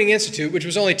Bible Reading Institute, which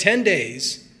was only 10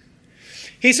 days.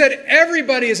 He said,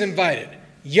 everybody is invited,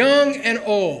 young and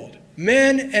old,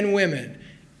 men and women.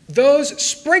 Those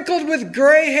sprinkled with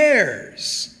gray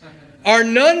hairs are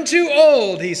none too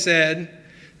old, he said,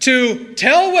 to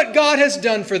tell what God has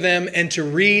done for them and to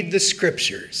read the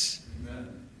Scriptures.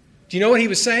 Amen. Do you know what he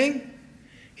was saying?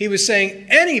 He was saying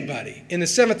anybody in the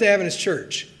Seventh-day Adventist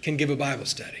Church can give a Bible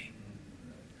study.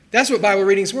 That's what Bible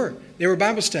readings were. They were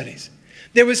Bible studies.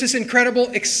 There was this incredible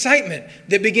excitement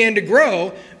that began to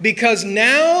grow because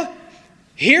now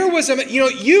here was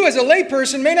you as a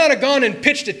layperson may not have gone and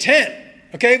pitched a tent.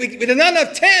 Okay, there's not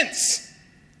enough tents.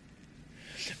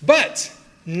 But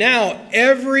now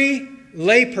every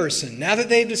layperson, now that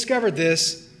they've discovered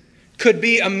this, could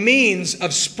be a means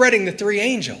of spreading the three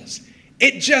angels.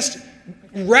 It just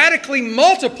radically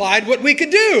multiplied what we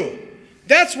could do.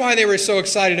 That's why they were so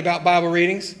excited about Bible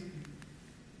readings.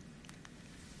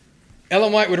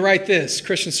 Ellen White would write this,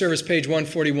 Christian Service, page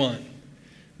 141.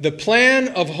 The plan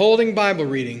of holding Bible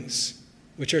readings,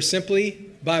 which are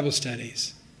simply Bible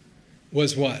studies,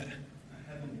 was what?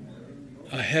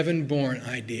 A heaven-born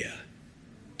idea.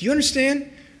 Do you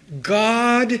understand?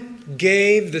 God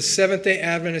gave the Seventh-day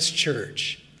Adventist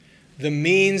Church the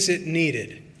means it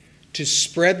needed to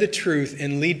spread the truth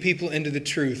and lead people into the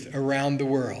truth around the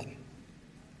world.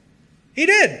 He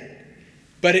did.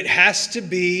 But it has to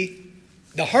be,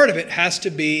 the heart of it has to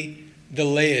be the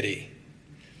laity.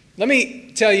 Let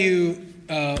me tell you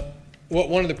what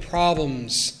one of the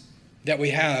problems that we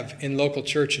have in local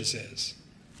churches is.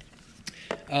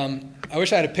 I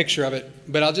wish I had a picture of it,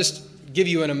 but I'll just give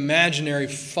you an imaginary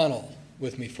funnel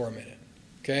with me for a minute.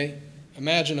 Okay?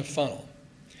 Imagine a funnel.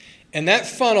 And that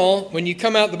funnel, when you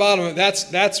come out the bottom of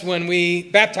it, that's when we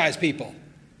baptize people.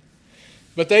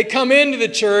 But they come into the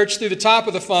church through the top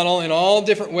of the funnel in all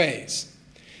different ways.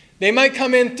 They might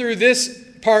come in through this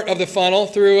part of the funnel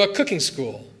through a cooking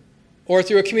school or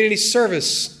through a community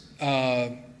service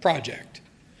project.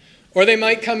 Or they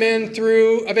might come in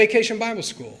through a vacation Bible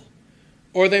school.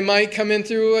 Or they might come in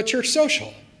through a church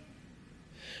social.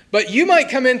 But you might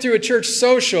come in through a church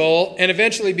social and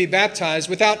eventually be baptized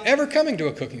without ever coming to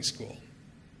a cooking school.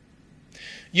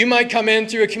 You might come in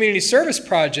through a community service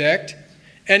project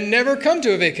and never come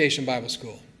to a vacation Bible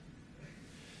school.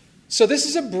 So this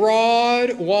is a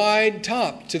broad, wide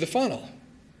top to the funnel.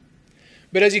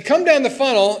 But as you come down the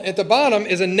funnel, at the bottom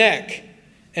is a neck,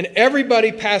 and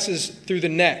everybody passes through the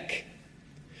neck.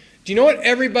 Do you know what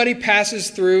everybody passes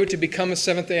through to become a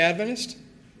Seventh-day Adventist?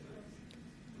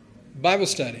 Bible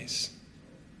studies.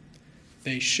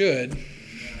 They should.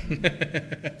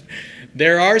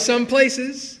 There are some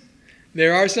places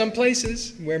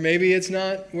where maybe it's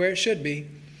not where it should be.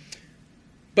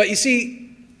 But you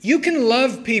see, you can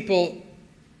love people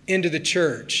into the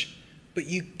church, but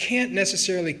you can't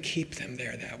necessarily keep them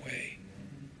there that way.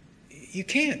 You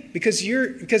can't, because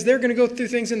they're going to go through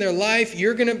things in their life.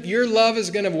 Your love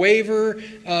is going to waver.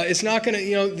 It's not going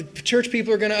to, the church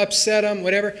people are going to upset them,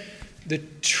 whatever. The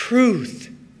truth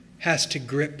has to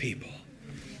grip people.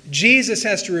 Jesus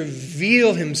has to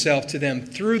reveal himself to them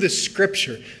through the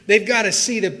Scripture. They've got to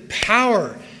see the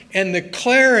power and the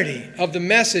clarity of the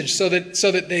message so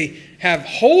that they have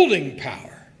holding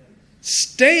power,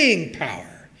 staying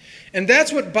power. And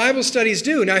that's what Bible studies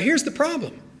do. Now, here's the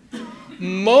problem.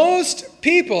 Most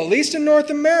people, at least in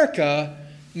North America,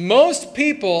 most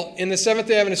people in the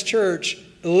Seventh-day Adventist Church,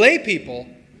 lay people,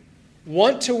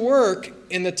 want to work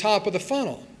in the top of the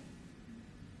funnel.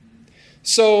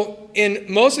 So in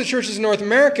most of the churches in North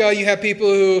America, you have people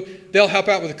who, they'll help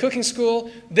out with a cooking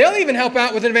school. They'll even help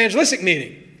out with an evangelistic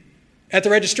meeting at the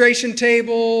registration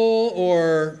table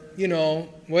or,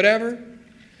 whatever,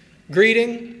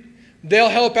 greeting. They'll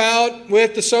help out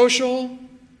with the social.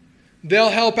 They'll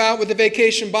help out with the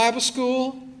vacation Bible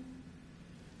school.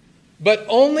 But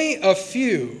only a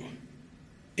few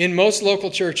in most local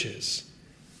churches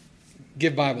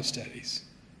give Bible studies.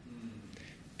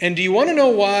 And do you want to know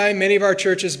why many of our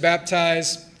churches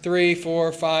baptize 3,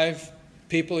 4, 5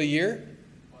 people a year?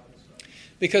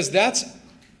 Because that's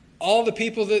all the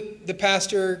people that the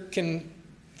pastor can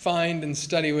find and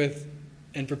study with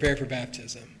and prepare for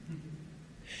baptism.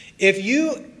 If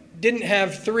you didn't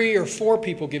have 3 or 4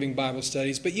 people giving Bible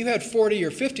studies, but you had 40 or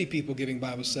 50 people giving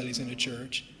Bible studies in a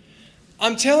church,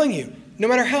 I'm telling you, no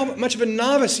matter how much of a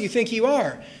novice you think you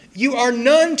are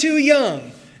none too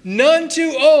young, none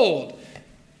too old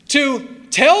to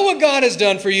tell what God has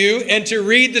done for you and to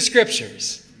read the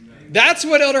Scriptures. That's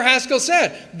what Elder Haskell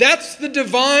said. That's the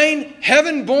divine,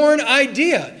 heaven-born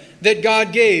idea that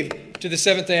God gave to the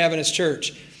Seventh-day Adventist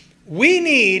Church. We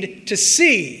need to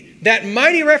see that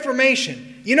mighty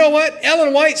Reformation. You know what?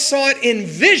 Ellen White saw it in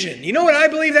vision. You know what I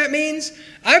believe that means?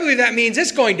 I believe that means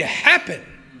it's going to happen.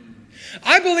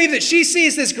 I believe that she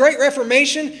sees this great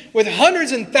Reformation with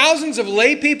hundreds and thousands of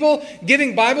lay people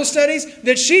giving Bible studies,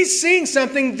 that she's seeing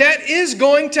something that is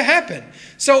going to happen.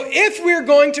 So if we're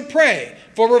going to pray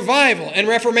for revival and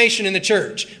reformation in the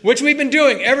church, which we've been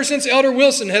doing ever since Elder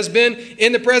Wilson has been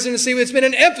in the presidency, it's been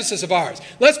an emphasis of ours.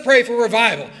 Let's pray for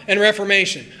revival and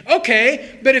reformation.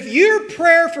 Okay, but if your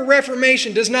prayer for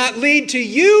reformation does not lead to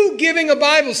you giving a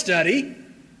Bible study,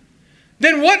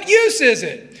 then what use is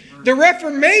it? The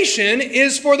Reformation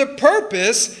is for the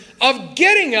purpose of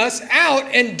getting us out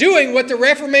and doing what the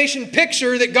Reformation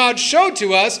picture that God showed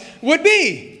to us would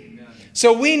be.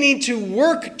 So we need to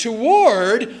work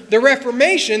toward the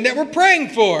Reformation that we're praying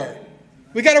for.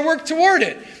 We got to work toward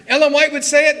it. Ellen White would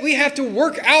say it, we have to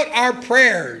work out our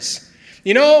prayers.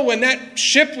 You know, when that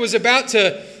ship was about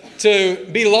to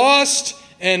be lost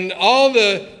and all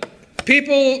the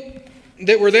people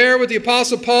that were there with the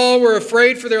Apostle Paul were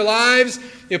afraid for their lives,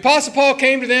 the Apostle Paul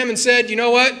came to them and said, you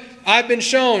know what? I've been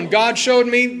shown, God showed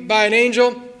me by an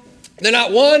angel, that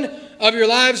not one of your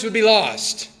lives would be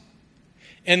lost.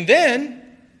 And then,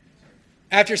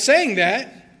 after saying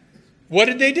that, what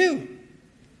did they do?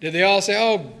 Did they all say,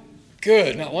 oh,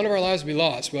 good, not one of our lives will be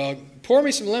lost. Well, pour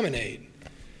me some lemonade,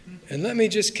 and let me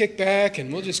just kick back,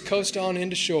 and we'll just coast on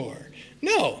into shore.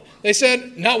 No. They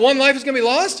said, not one life is going to be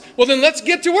lost? Well, then let's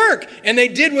get to work. And they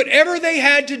did whatever they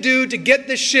had to do to get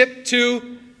the ship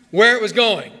to where it was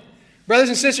going. Brothers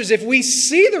and sisters, if we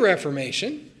see the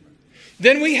Reformation,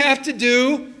 then we have to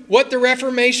do what the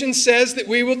Reformation says that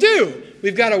we will do.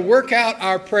 We've got to work out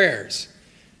our prayers.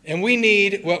 And we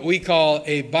need what we call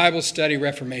a Bible study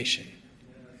reformation.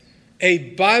 A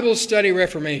Bible study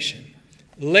reformation.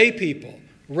 Lay people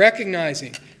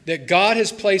recognizing that God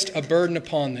has placed a burden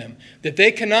upon them, that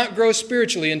they cannot grow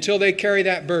spiritually until they carry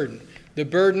that burden, the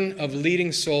burden of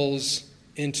leading souls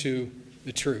into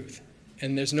the truth.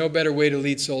 And there's no better way to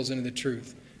lead souls into the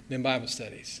truth than Bible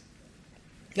studies.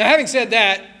 Now, having said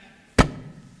that,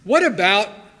 what about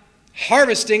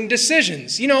harvesting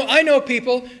decisions? You know, I know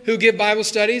people who give Bible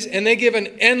studies, and they give an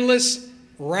endless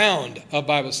round of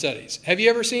Bible studies. Have you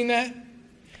ever seen that?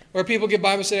 Where people give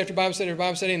Bible study after Bible study after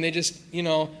Bible study, and they just,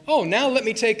 oh, now let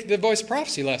me take the Voice of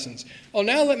Prophecy lessons. Oh,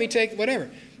 now let me take whatever.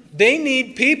 They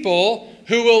need people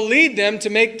who will lead them to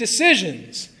make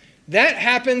decisions. That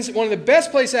happens, one of the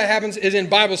best places that happens is in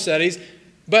Bible studies,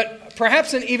 but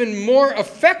perhaps an even more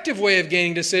effective way of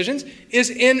gaining decisions is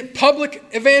in public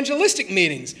evangelistic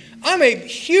meetings. I'm a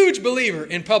huge believer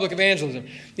in public evangelism.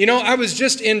 You know, I was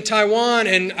just in Taiwan,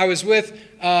 and I was with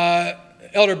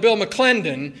Elder Bill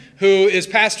McClendon, who is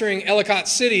pastoring Ellicott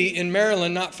City in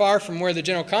Maryland, not far from where the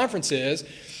General Conference is.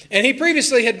 And he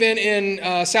previously had been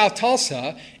in South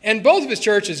Tulsa, and both of his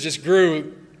churches just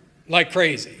grew like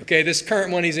crazy. Okay, this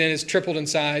current one he's in is tripled in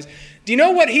size. Do you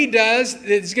know what he does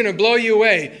that's going to blow you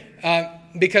away?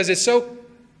 Because it's so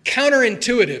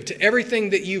counterintuitive to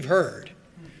everything that you've heard.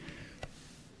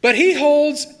 But he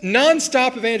holds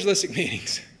nonstop evangelistic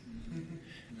meetings.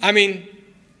 I mean,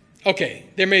 okay,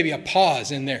 there may be a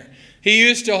pause in there. He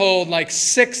used to hold like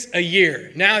 6 a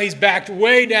year. Now he's backed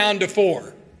way down to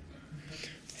 4.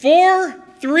 4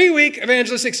 3-week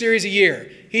evangelistic series a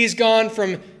year. He's gone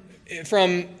from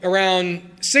around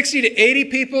 60 to 80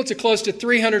 people to close to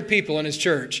 300 people in his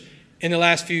church in the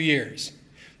last few years.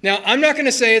 Now, I'm not going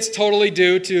to say it's totally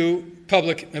due to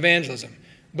public evangelism,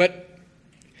 but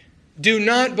do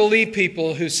not believe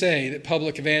people who say that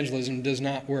public evangelism does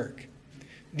not work.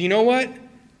 You know what?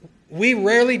 We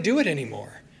rarely do it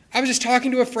anymore. I was just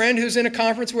talking to a friend who's in a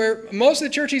conference where most of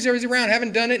the churches he's around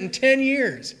haven't done it in 10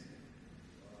 years.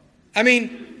 I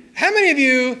mean, how many of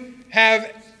you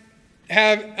have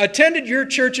attended your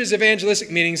church's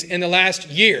evangelistic meetings in the last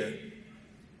year?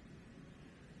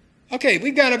 Okay,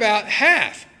 we've got about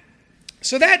half.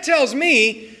 So that tells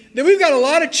me that we've got a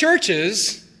lot of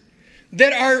churches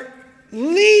that are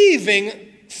leaving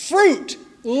fruit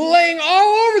laying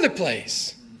all over the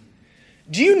place.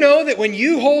 Do you know that when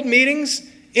you hold meetings,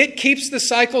 it keeps the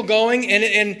cycle going,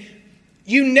 and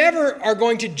you never are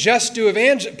going to just do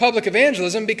public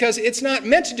evangelism because it's not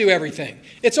meant to do everything.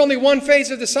 It's only one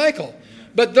phase of the cycle.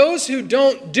 But those who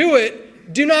don't do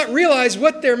it do not realize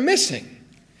what they're missing.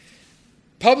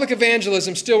 Public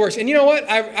evangelism still works. And you know what?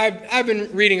 I've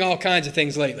been reading all kinds of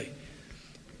things lately.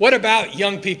 What about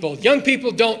young people? Young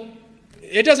people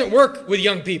it doesn't work with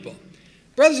young people.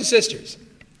 Brothers and sisters,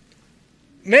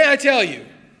 may I tell you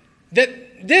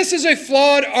that this is a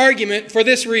flawed argument for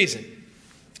this reason.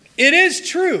 It is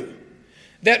true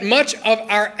that much of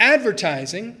our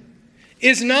advertising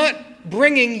is not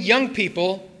bringing young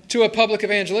people to a public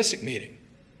evangelistic meeting.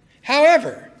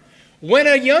 However, when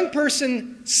a young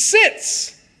person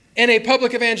sits in a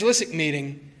public evangelistic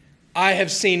meeting, I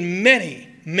have seen many,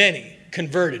 many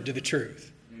converted to the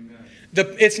truth.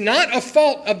 It's not a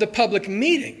fault of the public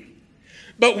meeting,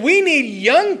 but we need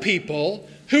young people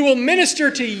who will minister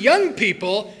to young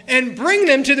people and bring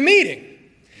them to the meeting.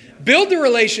 Build the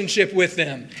relationship with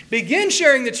them. Begin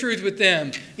sharing the truth with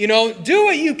them. Do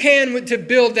what you can to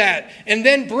build that, and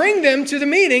then bring them to the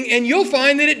meeting, and you'll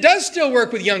find that it does still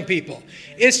work with young people.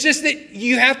 It's just that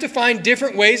you have to find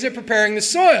different ways of preparing the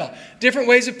soil, different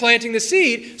ways of planting the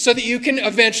seed, so that you can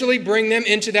eventually bring them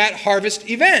into that harvest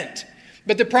event.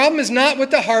 But the problem is not with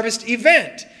the harvest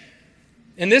event.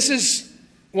 And this is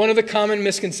one of the common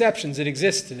misconceptions that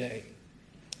exists today.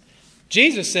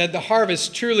 Jesus said the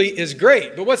harvest truly is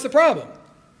great, but what's the problem?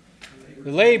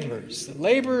 The laborers. The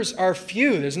laborers are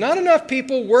few. There's not enough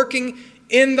people working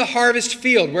in the harvest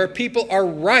field where people are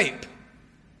ripe.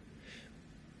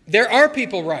 There are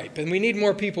people ripe, and we need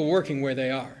more people working where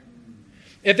they are.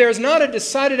 If there's not a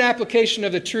decided application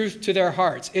of the truth to their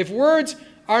hearts, if words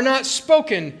are not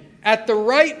spoken at the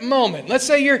right moment, let's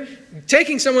say you're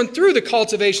taking someone through the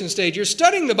cultivation stage, you're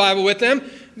studying the Bible with them,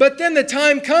 but then the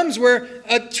time comes where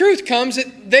a truth comes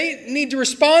that they need to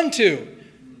respond to.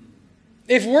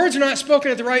 If words are not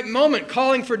spoken at the right moment,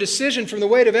 calling for decision from the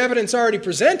weight of evidence already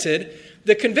presented,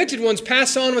 the convicted ones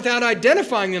pass on without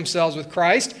identifying themselves with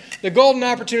Christ. The golden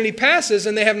opportunity passes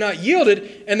and they have not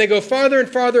yielded, and they go farther and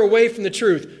farther away from the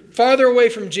truth, farther away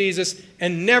from Jesus,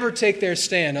 and never take their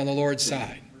stand on the Lord's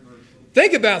side.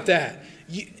 Think about that.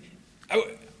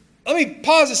 Let me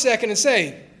pause a second and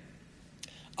say,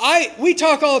 we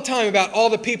talk all the time about all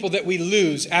the people that we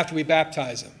lose after we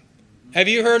baptize them. Have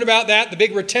you heard about that? The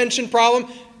big retention problem?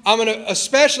 I'm going to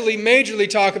especially majorly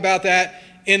talk about that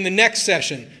in the next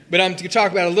session, but I'm going to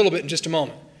talk about it a little bit in just a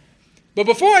moment. But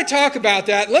before I talk about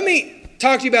that, let me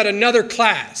talk to you about another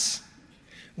class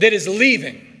that is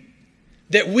leaving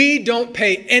that we don't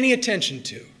pay any attention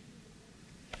to.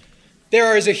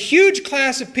 There is a huge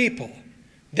class of people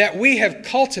that we have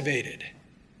cultivated,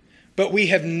 but we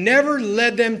have never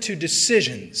led them to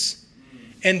decisions,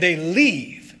 and they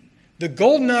leave. The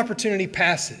golden opportunity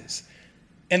passes,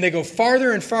 and they go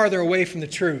farther and farther away from the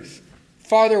truth,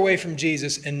 farther away from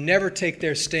Jesus, and never take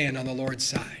their stand on the Lord's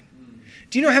side.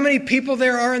 Do you know how many people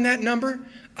there are in that number?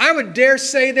 I would dare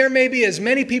say there may be as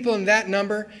many people in that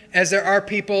number as there are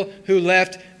people who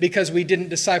left because we didn't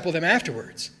disciple them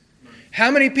afterwards. How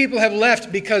many people have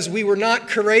left because we were not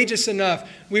courageous enough,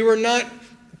 we were not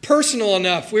personal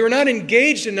enough, we were not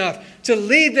engaged enough to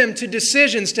lead them to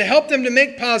decisions, to help them to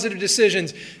make positive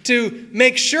decisions, to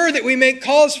make sure that we make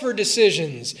calls for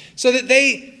decisions so that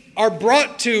they are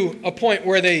brought to a point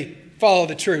where they follow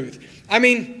the truth. I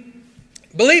mean,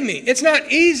 believe me, it's not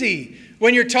easy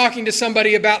when you're talking to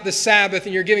somebody about the Sabbath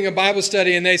and you're giving a Bible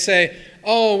study and they say,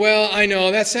 oh, well, I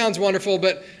know, that sounds wonderful,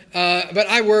 but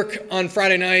I work on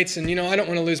Friday nights and, I don't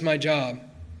want to lose my job.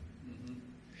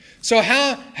 So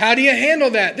how do you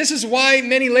handle that? This is why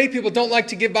many lay people don't like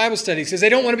to give Bible studies, because they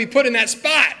don't want to be put in that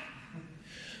spot.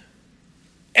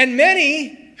 And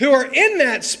many who are in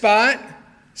that spot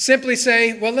simply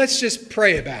say, well, let's just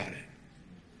pray about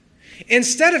it.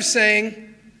 Instead of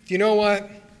saying, you know what?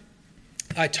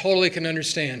 I totally can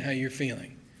understand how you're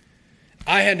feeling.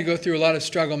 I had to go through a lot of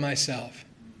struggle myself.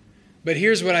 But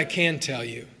here's what I can tell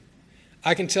you.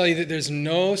 I can tell you that there's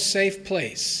no safe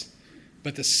place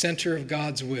but the center of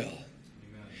God's will.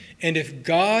 Amen. And if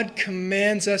God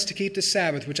commands us to keep the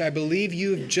Sabbath, which I believe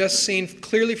you have just seen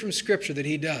clearly from Scripture that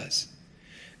He does,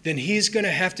 then He's going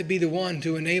to have to be the one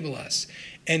to enable us.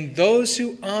 And those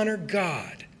who honor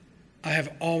God, I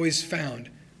have always found,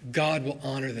 God will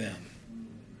honor them.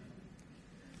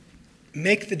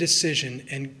 Make the decision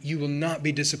and you will not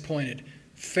be disappointed.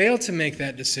 Fail to make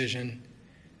that decision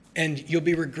and you'll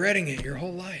be regretting it your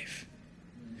whole life.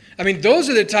 I mean, those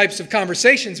are the types of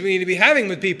conversations we need to be having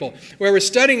with people, where we're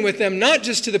studying with them not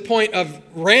just to the point of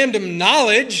random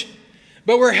knowledge,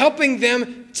 but we're helping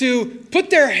them to put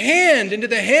their hand into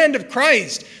the hand of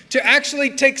Christ, to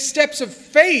actually take steps of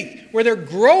faith where they're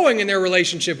growing in their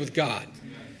relationship with God.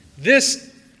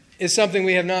 This is something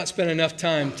we have not spent enough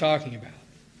time talking about.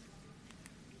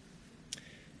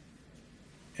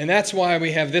 And that's why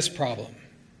we have this problem.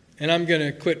 And I'm going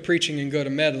to quit preaching and go to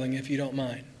meddling if you don't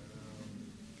mind.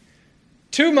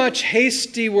 Too much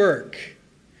hasty work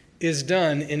is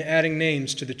done in adding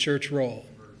names to the church roll.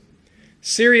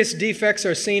 Serious defects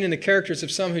are seen in the characters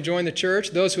of some who join the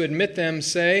church. Those who admit them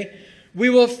say, we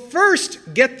will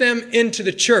first get them into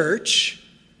the church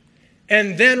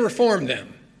and then reform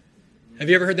them. Have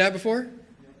you ever heard that before?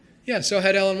 Yeah, so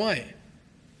had Ellen White.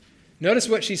 Notice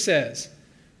what she says.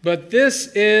 But this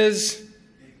is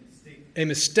a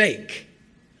mistake.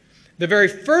 The very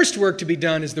first work to be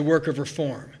done is the work of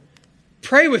reform.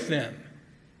 Pray with them.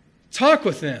 Talk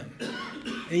with them.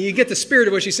 And you get the spirit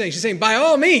of what she's saying. She's saying, by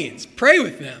all means, pray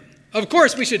with them. Of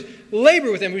course, we should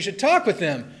labor with them. We should talk with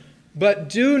them. But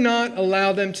do not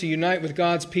allow them to unite with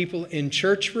God's people in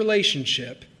church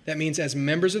relationship, that means as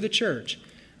members of the church,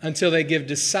 until they give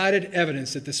decided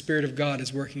evidence that the Spirit of God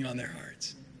is working on their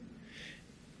hearts.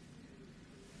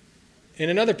 In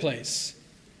another place,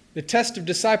 the test of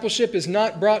discipleship is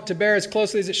not brought to bear as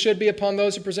closely as it should be upon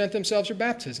those who present themselves for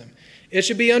baptism. It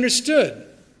should be understood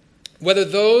whether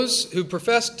those who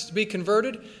profess to be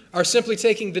converted are simply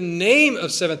taking the name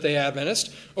of Seventh-day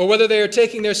Adventist, or whether they are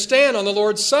taking their stand on the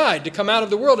Lord's side to come out of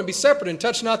the world and be separate and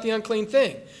touch not the unclean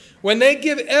thing. When they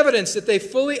give evidence that they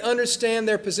fully understand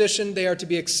their position, they are to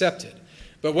be accepted.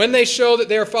 But when they show that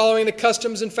they are following the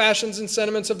customs and fashions and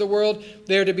sentiments of the world,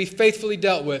 they are to be faithfully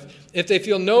dealt with. If they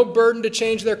feel no burden to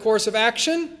change their course of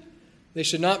action, they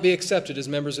should not be accepted as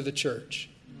members of the church.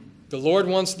 The Lord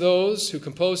wants those who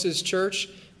compose His church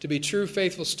to be true,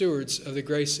 faithful stewards of the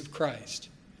grace of Christ.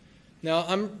 Now,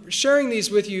 I'm sharing these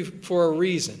with you for a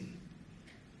reason.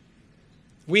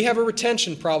 We have a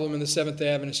retention problem in the Seventh-day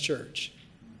Adventist Church.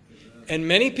 And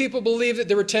many people believe that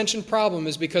the retention problem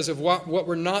is because of what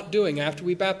we're not doing after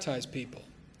we baptize people.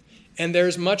 And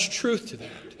there's much truth to that.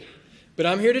 But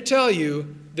I'm here to tell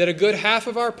you that a good half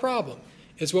of our problem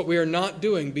is what we are not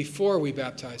doing before we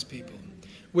baptize people.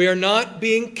 We are not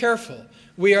being careful.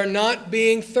 We are not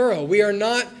being thorough. We are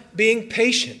not being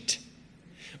patient.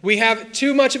 We have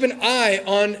too much of an eye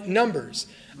on numbers.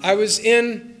 I was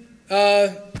in,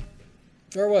 I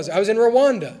was in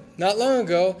Rwanda not long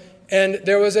ago, and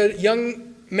there was a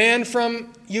young man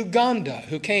from Uganda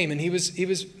who came, and he was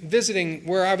visiting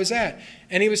where I was at,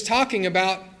 and he was talking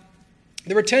about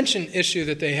the retention issue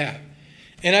that they have.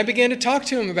 And I began to talk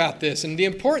to him about this and the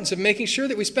importance of making sure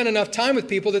that we spend enough time with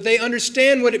people that they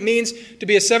understand what it means to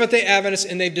be a Seventh-day Adventist,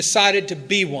 and they've decided to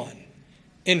be one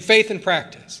in faith and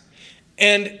practice.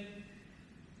 And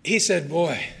he said,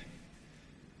 boy,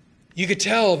 you could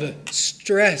tell the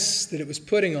stress that it was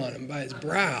putting on him by his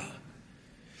brow.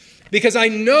 Because I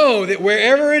know that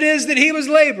wherever it is that he was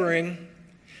laboring,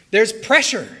 there's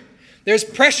pressure. There's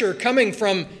pressure coming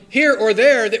from here or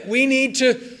there that we need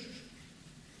to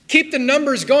keep the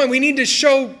numbers going. We need to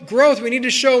show growth. We need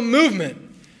to show movement.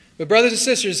 But brothers and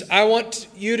sisters, I want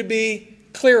you to be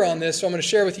clear on this, so I'm going to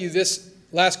share with you this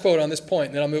last quote on this point,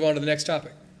 and then I'll move on to the next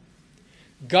topic.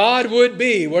 God would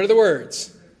be, what are the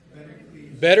words?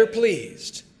 Better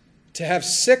pleased to have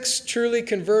 6 truly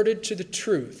converted to the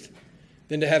truth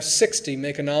than to have 60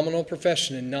 make a nominal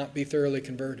profession and not be thoroughly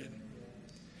converted.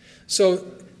 So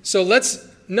let's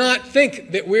not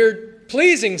think that we're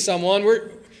pleasing someone.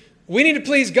 We need to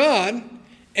please God,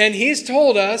 and He's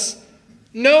told us,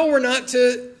 no, we're not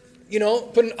to,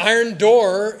 put an iron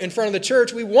door in front of the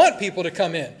church. We want people to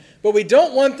come in, but we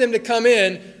don't want them to come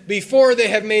in before they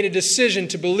have made a decision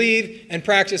to believe and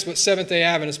practice what Seventh-day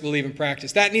Adventists believe and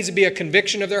practice. That needs to be a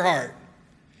conviction of their heart.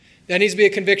 That needs to be a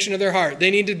conviction of their heart.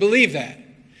 They need to believe that.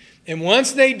 And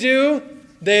once they do,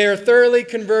 they are thoroughly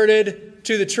converted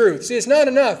to the truth. See, it's not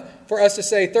enough for us to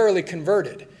say thoroughly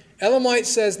converted. Ellen White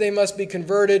says they must be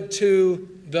converted to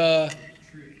the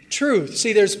truth.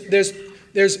 See,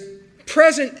 there's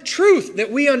present truth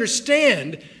that we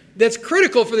understand that's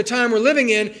critical for the time we're living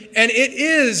in, and it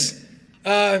is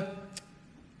the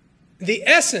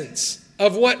essence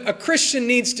of what a Christian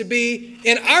needs to be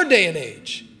in our day and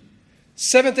age.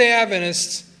 Seventh-day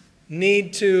Adventists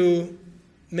need to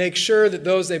make sure that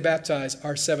those they baptize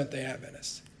are Seventh-day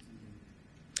Adventists.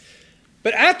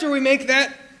 But after we make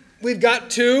that, we've got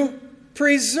to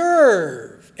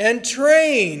preserve and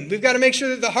train. We've got to make sure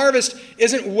that the harvest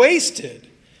isn't wasted.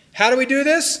 How do we do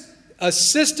this? A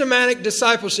systematic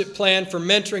discipleship plan for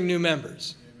mentoring new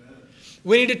members.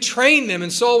 We need to train them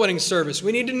in soul winning service.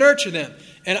 We need to nurture them.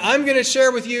 And I'm going to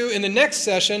share with you in the next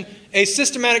session a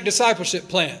systematic discipleship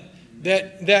plan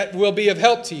that will be of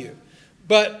help to you.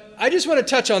 But I just want to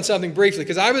touch on something briefly,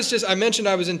 because I mentioned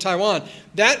I was in Taiwan.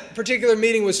 That particular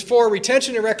meeting was for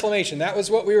retention and reclamation. That was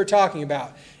what we were talking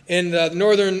about in the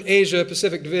Northern Asia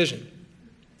Pacific Division.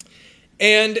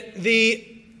 And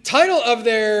the title of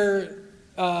their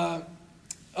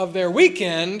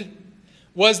weekend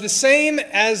was the same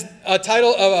as a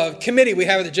title of a committee we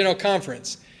have at the General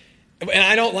Conference. And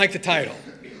I don't like the title.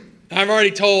 I've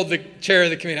already told the chair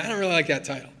of the committee, I don't really like that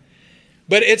title.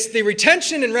 But it's the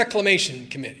Retention and Reclamation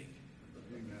Committee.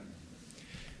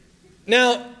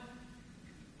 Now,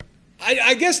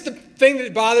 I guess the thing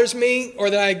that bothers me, or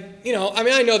that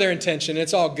I know their intention,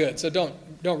 it's all good, so don't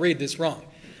don't read this wrong.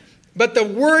 But the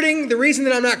wording, the reason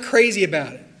that I'm not crazy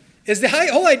about it, is the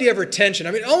whole idea of retention.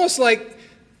 I mean, almost like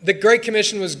the Great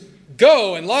Commission was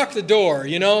go and lock the door,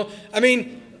 you know? I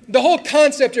mean, the whole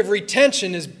concept of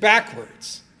retention is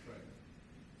backwards.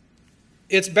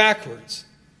 It's backwards.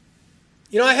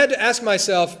 You know, I had to ask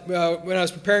myself when I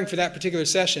was preparing for that particular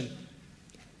session,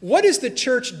 what is the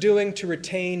church doing to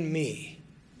retain me?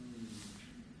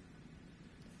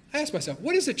 I asked myself,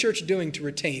 what is the church doing to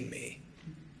retain me?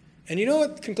 And you know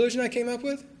what conclusion I came up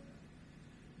with?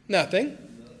 Nothing.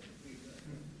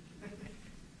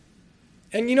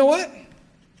 And you know what?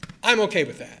 I'm okay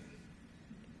with that.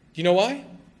 Do you know why?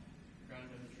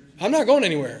 I'm not going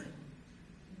anywhere.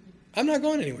 I'm not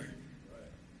going anywhere.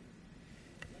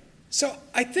 So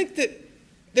I think that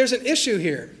there's an issue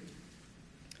here.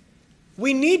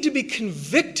 We need to be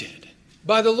convicted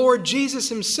by the Lord Jesus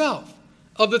himself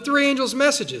of the three angels'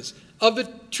 messages, of the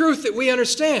truth that we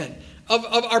understand, of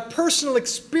our personal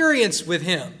experience with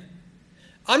him.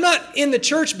 I'm not in the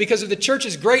church because of the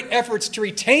church's great efforts to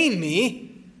retain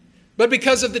me, but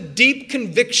because of the deep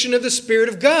conviction of the Spirit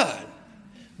of God.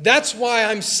 That's why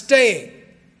I'm staying.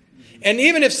 And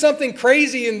even if something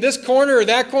crazy in this corner or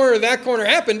that corner or that corner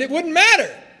happened, it wouldn't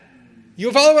matter.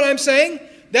 You follow what I'm saying?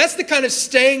 That's the kind of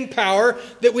staying power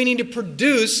that we need to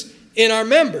produce in our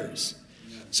members.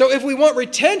 So if we want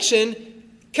retention,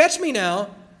 catch me now,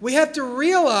 we have to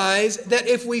realize that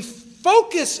if we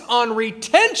focus on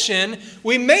retention,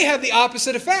 we may have the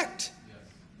opposite effect.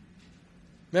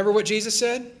 Remember what Jesus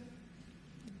said?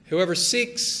 Whoever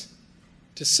seeks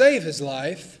to save his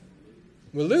life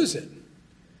will lose it.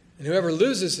 And whoever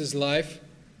loses his life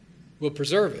will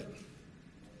preserve it.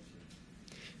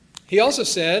 He also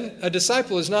said, a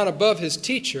disciple is not above his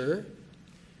teacher,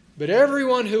 but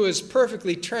everyone who is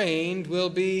perfectly trained will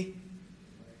be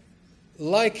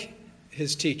like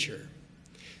his teacher.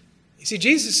 You see,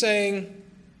 Jesus is saying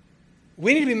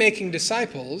we need to be making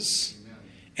disciples,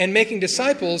 and making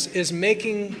disciples is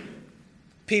making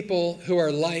people who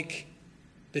are like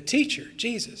the teacher,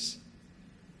 Jesus.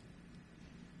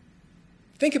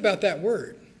 Think about that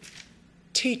word,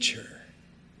 teacher.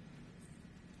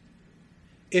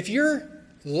 If you're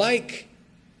like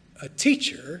a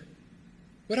teacher,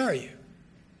 what are you?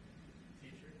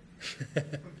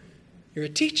 Teacher. You're a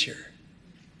teacher.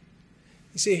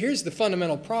 You see, here's the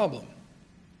fundamental problem.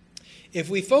 If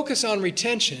we focus on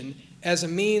retention as a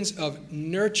means of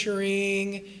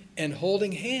nurturing and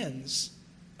holding hands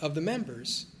of the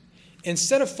members,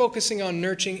 instead of focusing on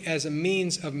nurturing as a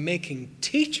means of making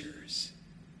teachers,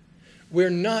 we're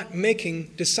not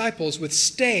making disciples with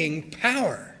staying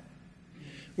power.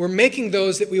 We're making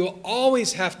those that we will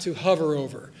always have to hover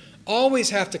over, always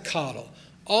have to coddle,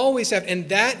 always have, and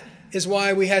that is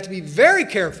why we have to be very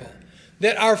careful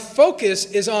that our focus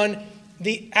is on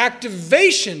the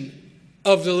activation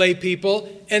of the lay people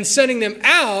and sending them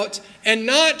out and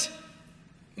not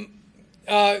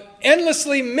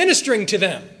endlessly ministering to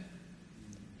them.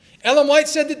 Ellen White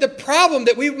said that the problem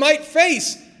that we might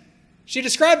face, she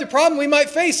described the problem we might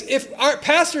face if our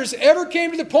pastors ever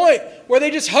came to the point where they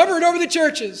just hovered over the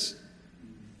churches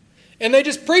and they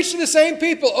just preached to the same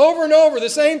people over and over, the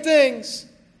same things.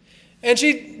 And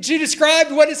she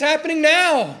described what is happening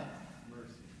now.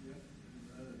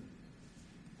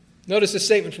 Notice this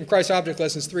statement from Christ Object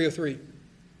Lessons 303.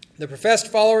 The professed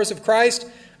followers of Christ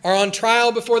are on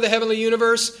trial before the heavenly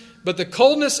universe, but the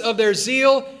coldness of their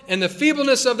zeal and the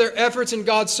feebleness of their efforts in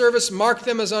God's service mark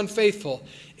them as unfaithful.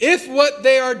 If what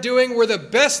they are doing were the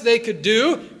best they could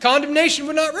do, condemnation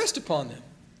would not rest upon them.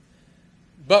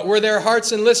 But were their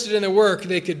hearts enlisted in the work,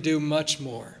 they could do much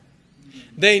more.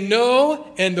 They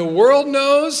know, and the world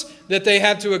knows, that they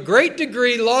have to a great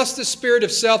degree lost the spirit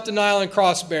of self-denial and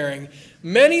cross-bearing.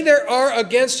 Many there are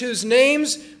against whose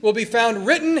names will be found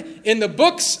written in the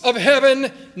books of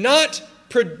heaven, not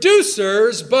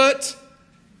producers, but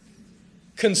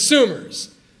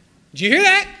consumers. Did you hear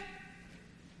that?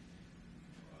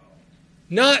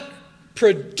 Not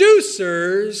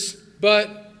producers,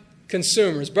 but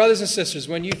consumers. Brothers and sisters,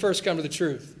 when you first come to the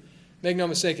truth, make no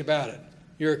mistake about it,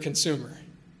 you're a consumer.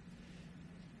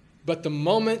 But the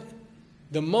moment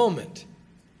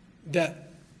that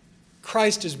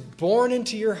Christ is born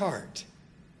into your heart,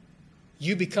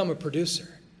 you become a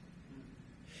producer.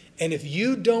 And if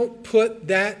you don't put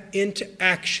that into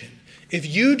action, if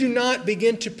you do not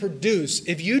begin to produce,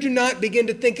 if you do not begin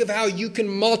to think of how you can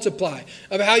multiply,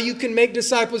 of how you can make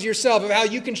disciples yourself, of how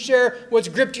you can share what's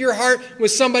gripped your heart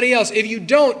with somebody else, if you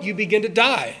don't, you begin to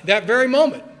die that very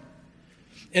moment.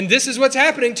 And this is what's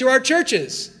happening to our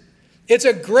churches. It's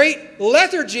a great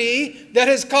lethargy that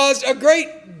has caused a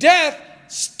great death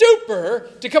stupor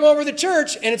to come over to the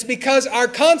church, and it's because our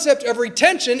concept of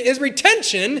retention is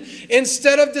retention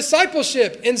instead of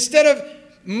discipleship, instead of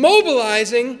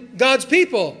mobilizing God's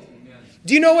people. Amen.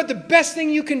 Do you know what the best thing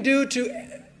you can do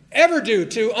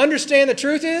to understand the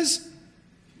truth is?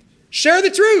 Share the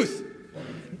truth.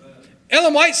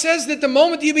 Ellen White says that the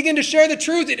moment that you begin to share the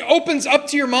truth, it opens up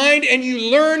to your mind and you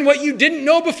learn what you didn't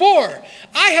know before.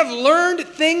 I have learned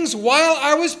things while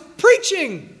I was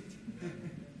preaching.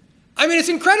 I mean, it's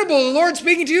incredible. The Lord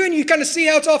speaking to you and you kind of see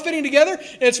how it's all fitting together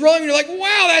and it's rolling and you're like,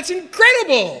 wow, that's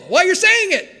incredible while you're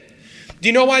saying it. Do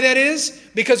you know why that is?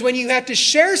 Because when you have to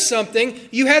share something,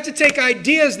 you have to take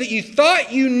ideas that you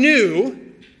thought you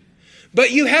knew,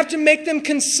 but you have to make them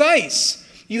concise.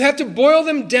 You have to boil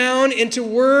them down into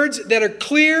words that are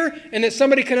clear and that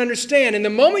somebody can understand. And the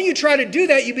moment you try to do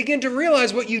that, you begin to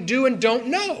realize what you do and don't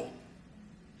know.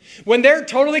 When they're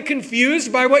totally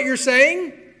confused by what you're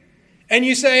saying, and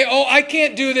you say, oh, I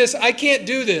can't do this, I can't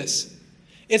do this.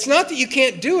 It's not that you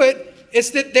can't do it,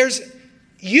 it's that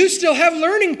you still have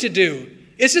learning to do.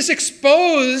 It's just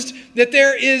exposed that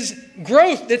there is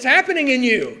growth that's happening in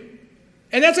you.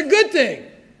 And that's a good thing.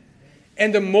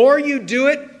 And the more you do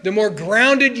it, the more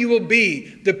grounded you will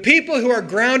be. The people who are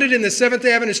grounded in the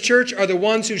Seventh-day Adventist Church are the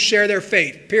ones who share their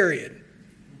faith, period.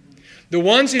 The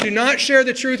ones who do not share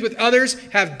the truth with others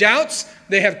have doubts,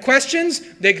 they have questions,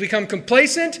 they become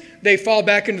complacent, they fall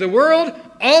back into the world.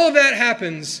 All of that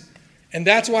happens, and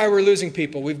that's why we're losing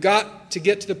people. We've got to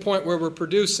get to the point where we're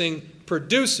producing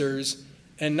producers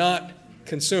and not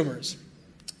consumers.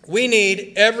 We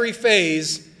need every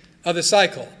phase of the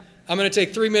cycle. I'm going to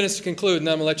take 3 minutes to conclude, and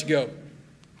then I'm going to let you go.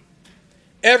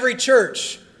 Every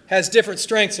church has different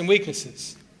strengths and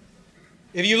weaknesses.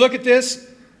 If you look at this,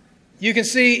 you can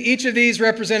see each of these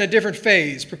represent a different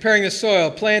phase: preparing the soil,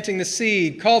 planting the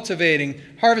seed, cultivating,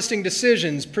 harvesting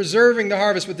decisions, preserving the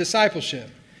harvest with discipleship.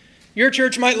 Your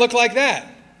church might look like that,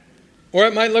 or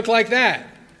it might look like that,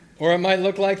 or it might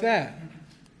look like that.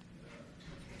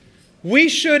 We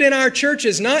should in our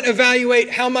churches not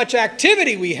evaluate how much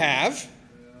activity we have,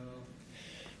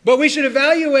 but we should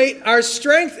evaluate our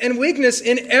strength and weakness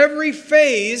in every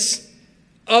phase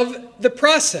of the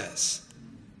process.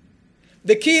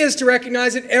 The key is to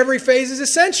recognize that every phase is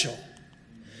essential.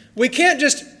 We can't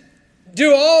just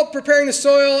do all preparing the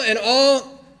soil and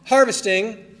all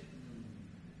harvesting,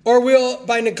 or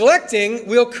by neglecting,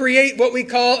 we'll create what we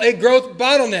call a growth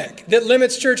bottleneck that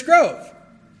limits church growth.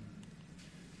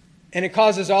 And it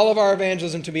causes all of our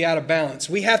evangelism to be out of balance.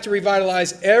 We have to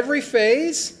revitalize every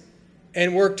phase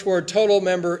and work toward total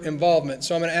member involvement.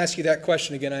 So I'm going to ask you that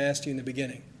question again I asked you in the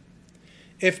beginning.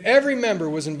 If every member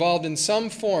was involved in some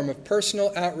form of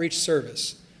personal outreach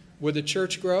service, would the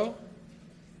church grow?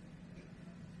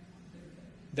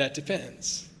 That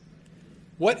depends.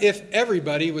 What if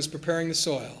everybody was preparing the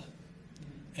soil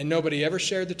and nobody ever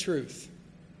shared the truth?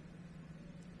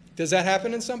 Does that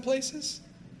happen in some places?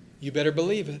 You better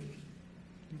believe it.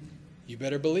 You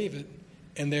better believe it.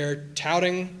 And they're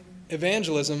touting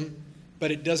evangelism, but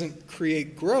it doesn't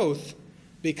create growth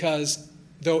because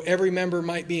though every member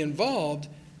might be involved,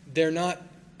 they're not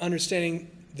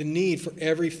understanding the need for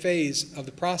every phase of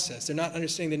the process. They're not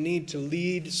understanding the need to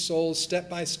lead souls step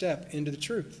by step into the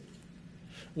truth.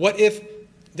 What if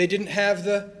they didn't have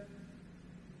the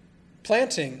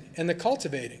planting and the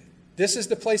cultivating? This is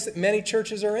the place that many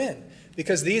churches are in,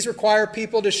 because these require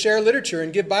people to share literature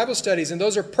and give Bible studies, and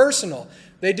those are personal.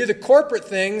 They do the corporate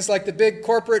things like the big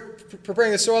corporate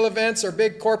preparing the soil events or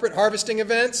big corporate harvesting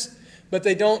events, but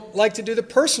they don't like to do the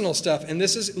personal stuff, and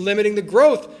this is limiting the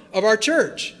growth of our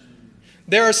church.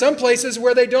 There are some places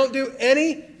where they don't do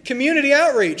any community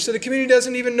outreach, so the community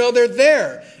doesn't even know they're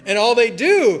there, and all they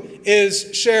do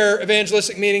is share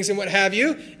evangelistic meetings and what have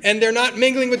you, and they're not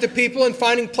mingling with the people and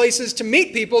finding places to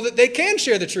meet people that they can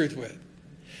share the truth with.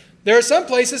 There are some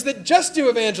places that just do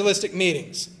evangelistic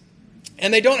meetings,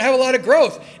 and they don't have a lot of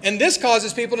growth, and this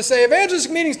causes people to say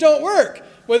evangelistic meetings don't work.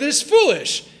 Well, this is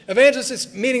foolish.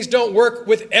 Evangelistic meetings don't work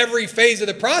with every phase of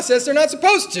the process. They're not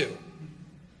supposed to.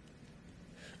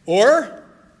 Or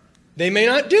they may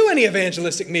not do any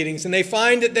evangelistic meetings, and they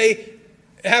find that they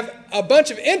have a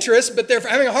bunch of interest, but they're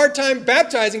having a hard time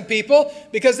baptizing people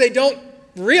because they don't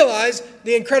realize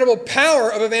the incredible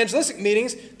power of evangelistic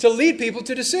meetings to lead people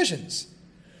to decisions.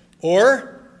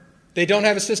 Or they don't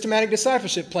have a systematic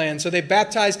discipleship plan, so they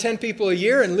baptize 10 people a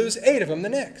year and lose 8 of them the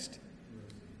next.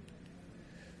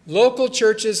 Local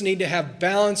churches need to have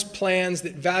balanced plans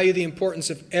that value the importance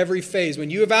of every phase.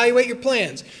 When you evaluate your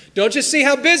plans, don't just see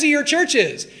how busy your church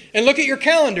is and look at your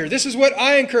calendar. This is what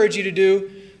I encourage you to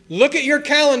do. Look at your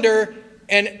calendar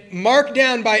and mark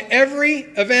down by every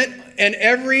event and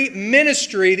every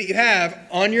ministry that you have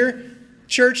on your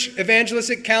church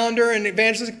evangelistic calendar and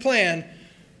evangelistic plan,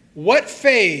 what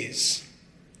phase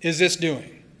is this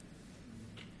doing?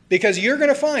 Because you're going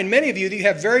to find, many of you, that you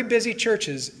have very busy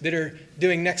churches that are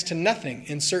doing next to nothing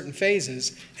in certain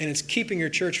phases, and it's keeping your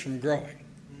church from growing.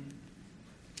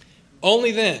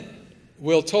 Only then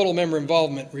will total member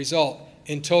involvement result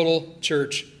in total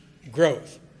church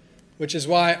growth, which is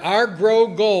why our grow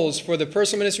goals for the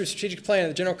Personal Ministry Strategic Plan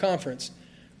of the General Conference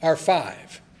are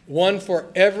 5, one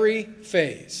for every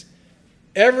phase.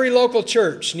 Every local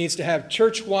church needs to have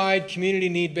church-wide community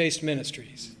need-based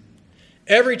ministries.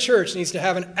 Every church needs to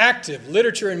have an active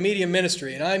literature and media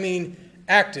ministry, and I mean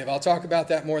active. I'll talk about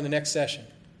that more in the next session.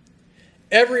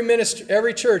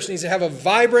 Every church needs to have a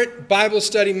vibrant Bible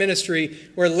study ministry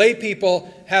where lay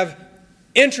people have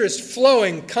interest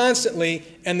flowing constantly,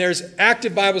 and there's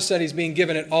active Bible studies being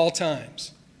given at all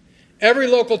times. Every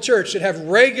local church should have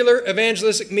regular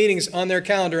evangelistic meetings on their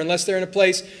calendar, unless they're in a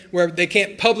place where they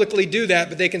can't publicly do that,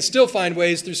 but they can still find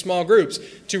ways through small groups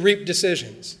to reap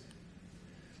decisions.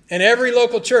 And every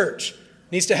local church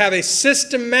needs to have a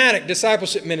systematic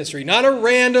discipleship ministry, not a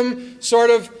random sort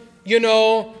of,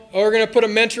 we're going to put a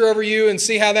mentor over you and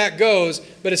see how that goes,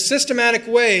 but a systematic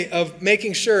way of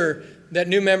making sure that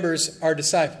new members are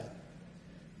discipled.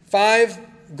 5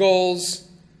 goals,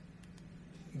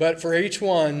 but for each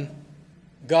one,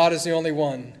 God is the only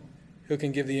one who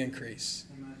can give the increase.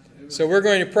 So we're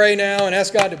going to pray now and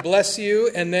ask God to bless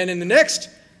you, and then in the next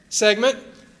segment,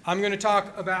 I'm going to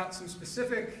talk about some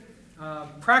specific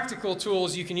practical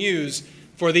tools you can use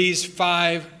for these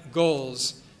 5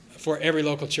 goals for every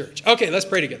local church. Okay, let's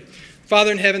pray together.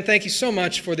 Father in heaven, thank you so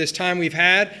much for this time we've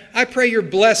had. I pray your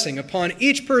blessing upon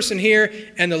each person here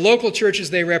and the local churches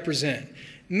they represent.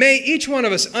 May each one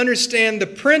of us understand the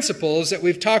principles that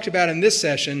we've talked about in this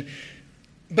session,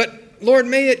 but Lord,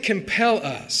 may it compel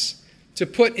us to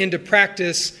put into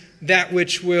practice that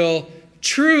which will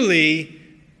truly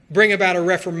bring about a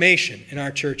reformation in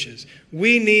our churches.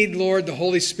 We need, Lord, the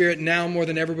Holy Spirit now more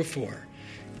than ever before.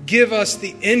 Give us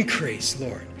the increase,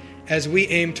 Lord, as we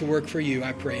aim to work for you,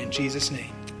 I pray in Jesus'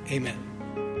 name. Amen.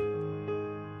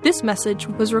 This message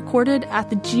was recorded at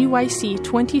the GYC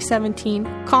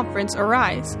 2017 Conference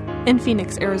Arise in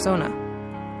Phoenix, Arizona.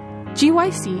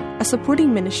 GYC, a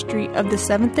supporting ministry of the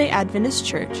Seventh-day Adventist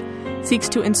Church, seeks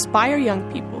to inspire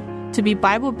young people to be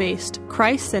Bible-based,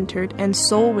 Christ-centered, and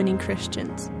soul-winning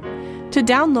Christians. To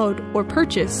download or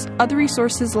purchase other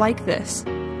resources like this,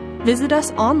 visit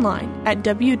us online at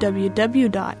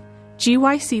www.gycweb.org.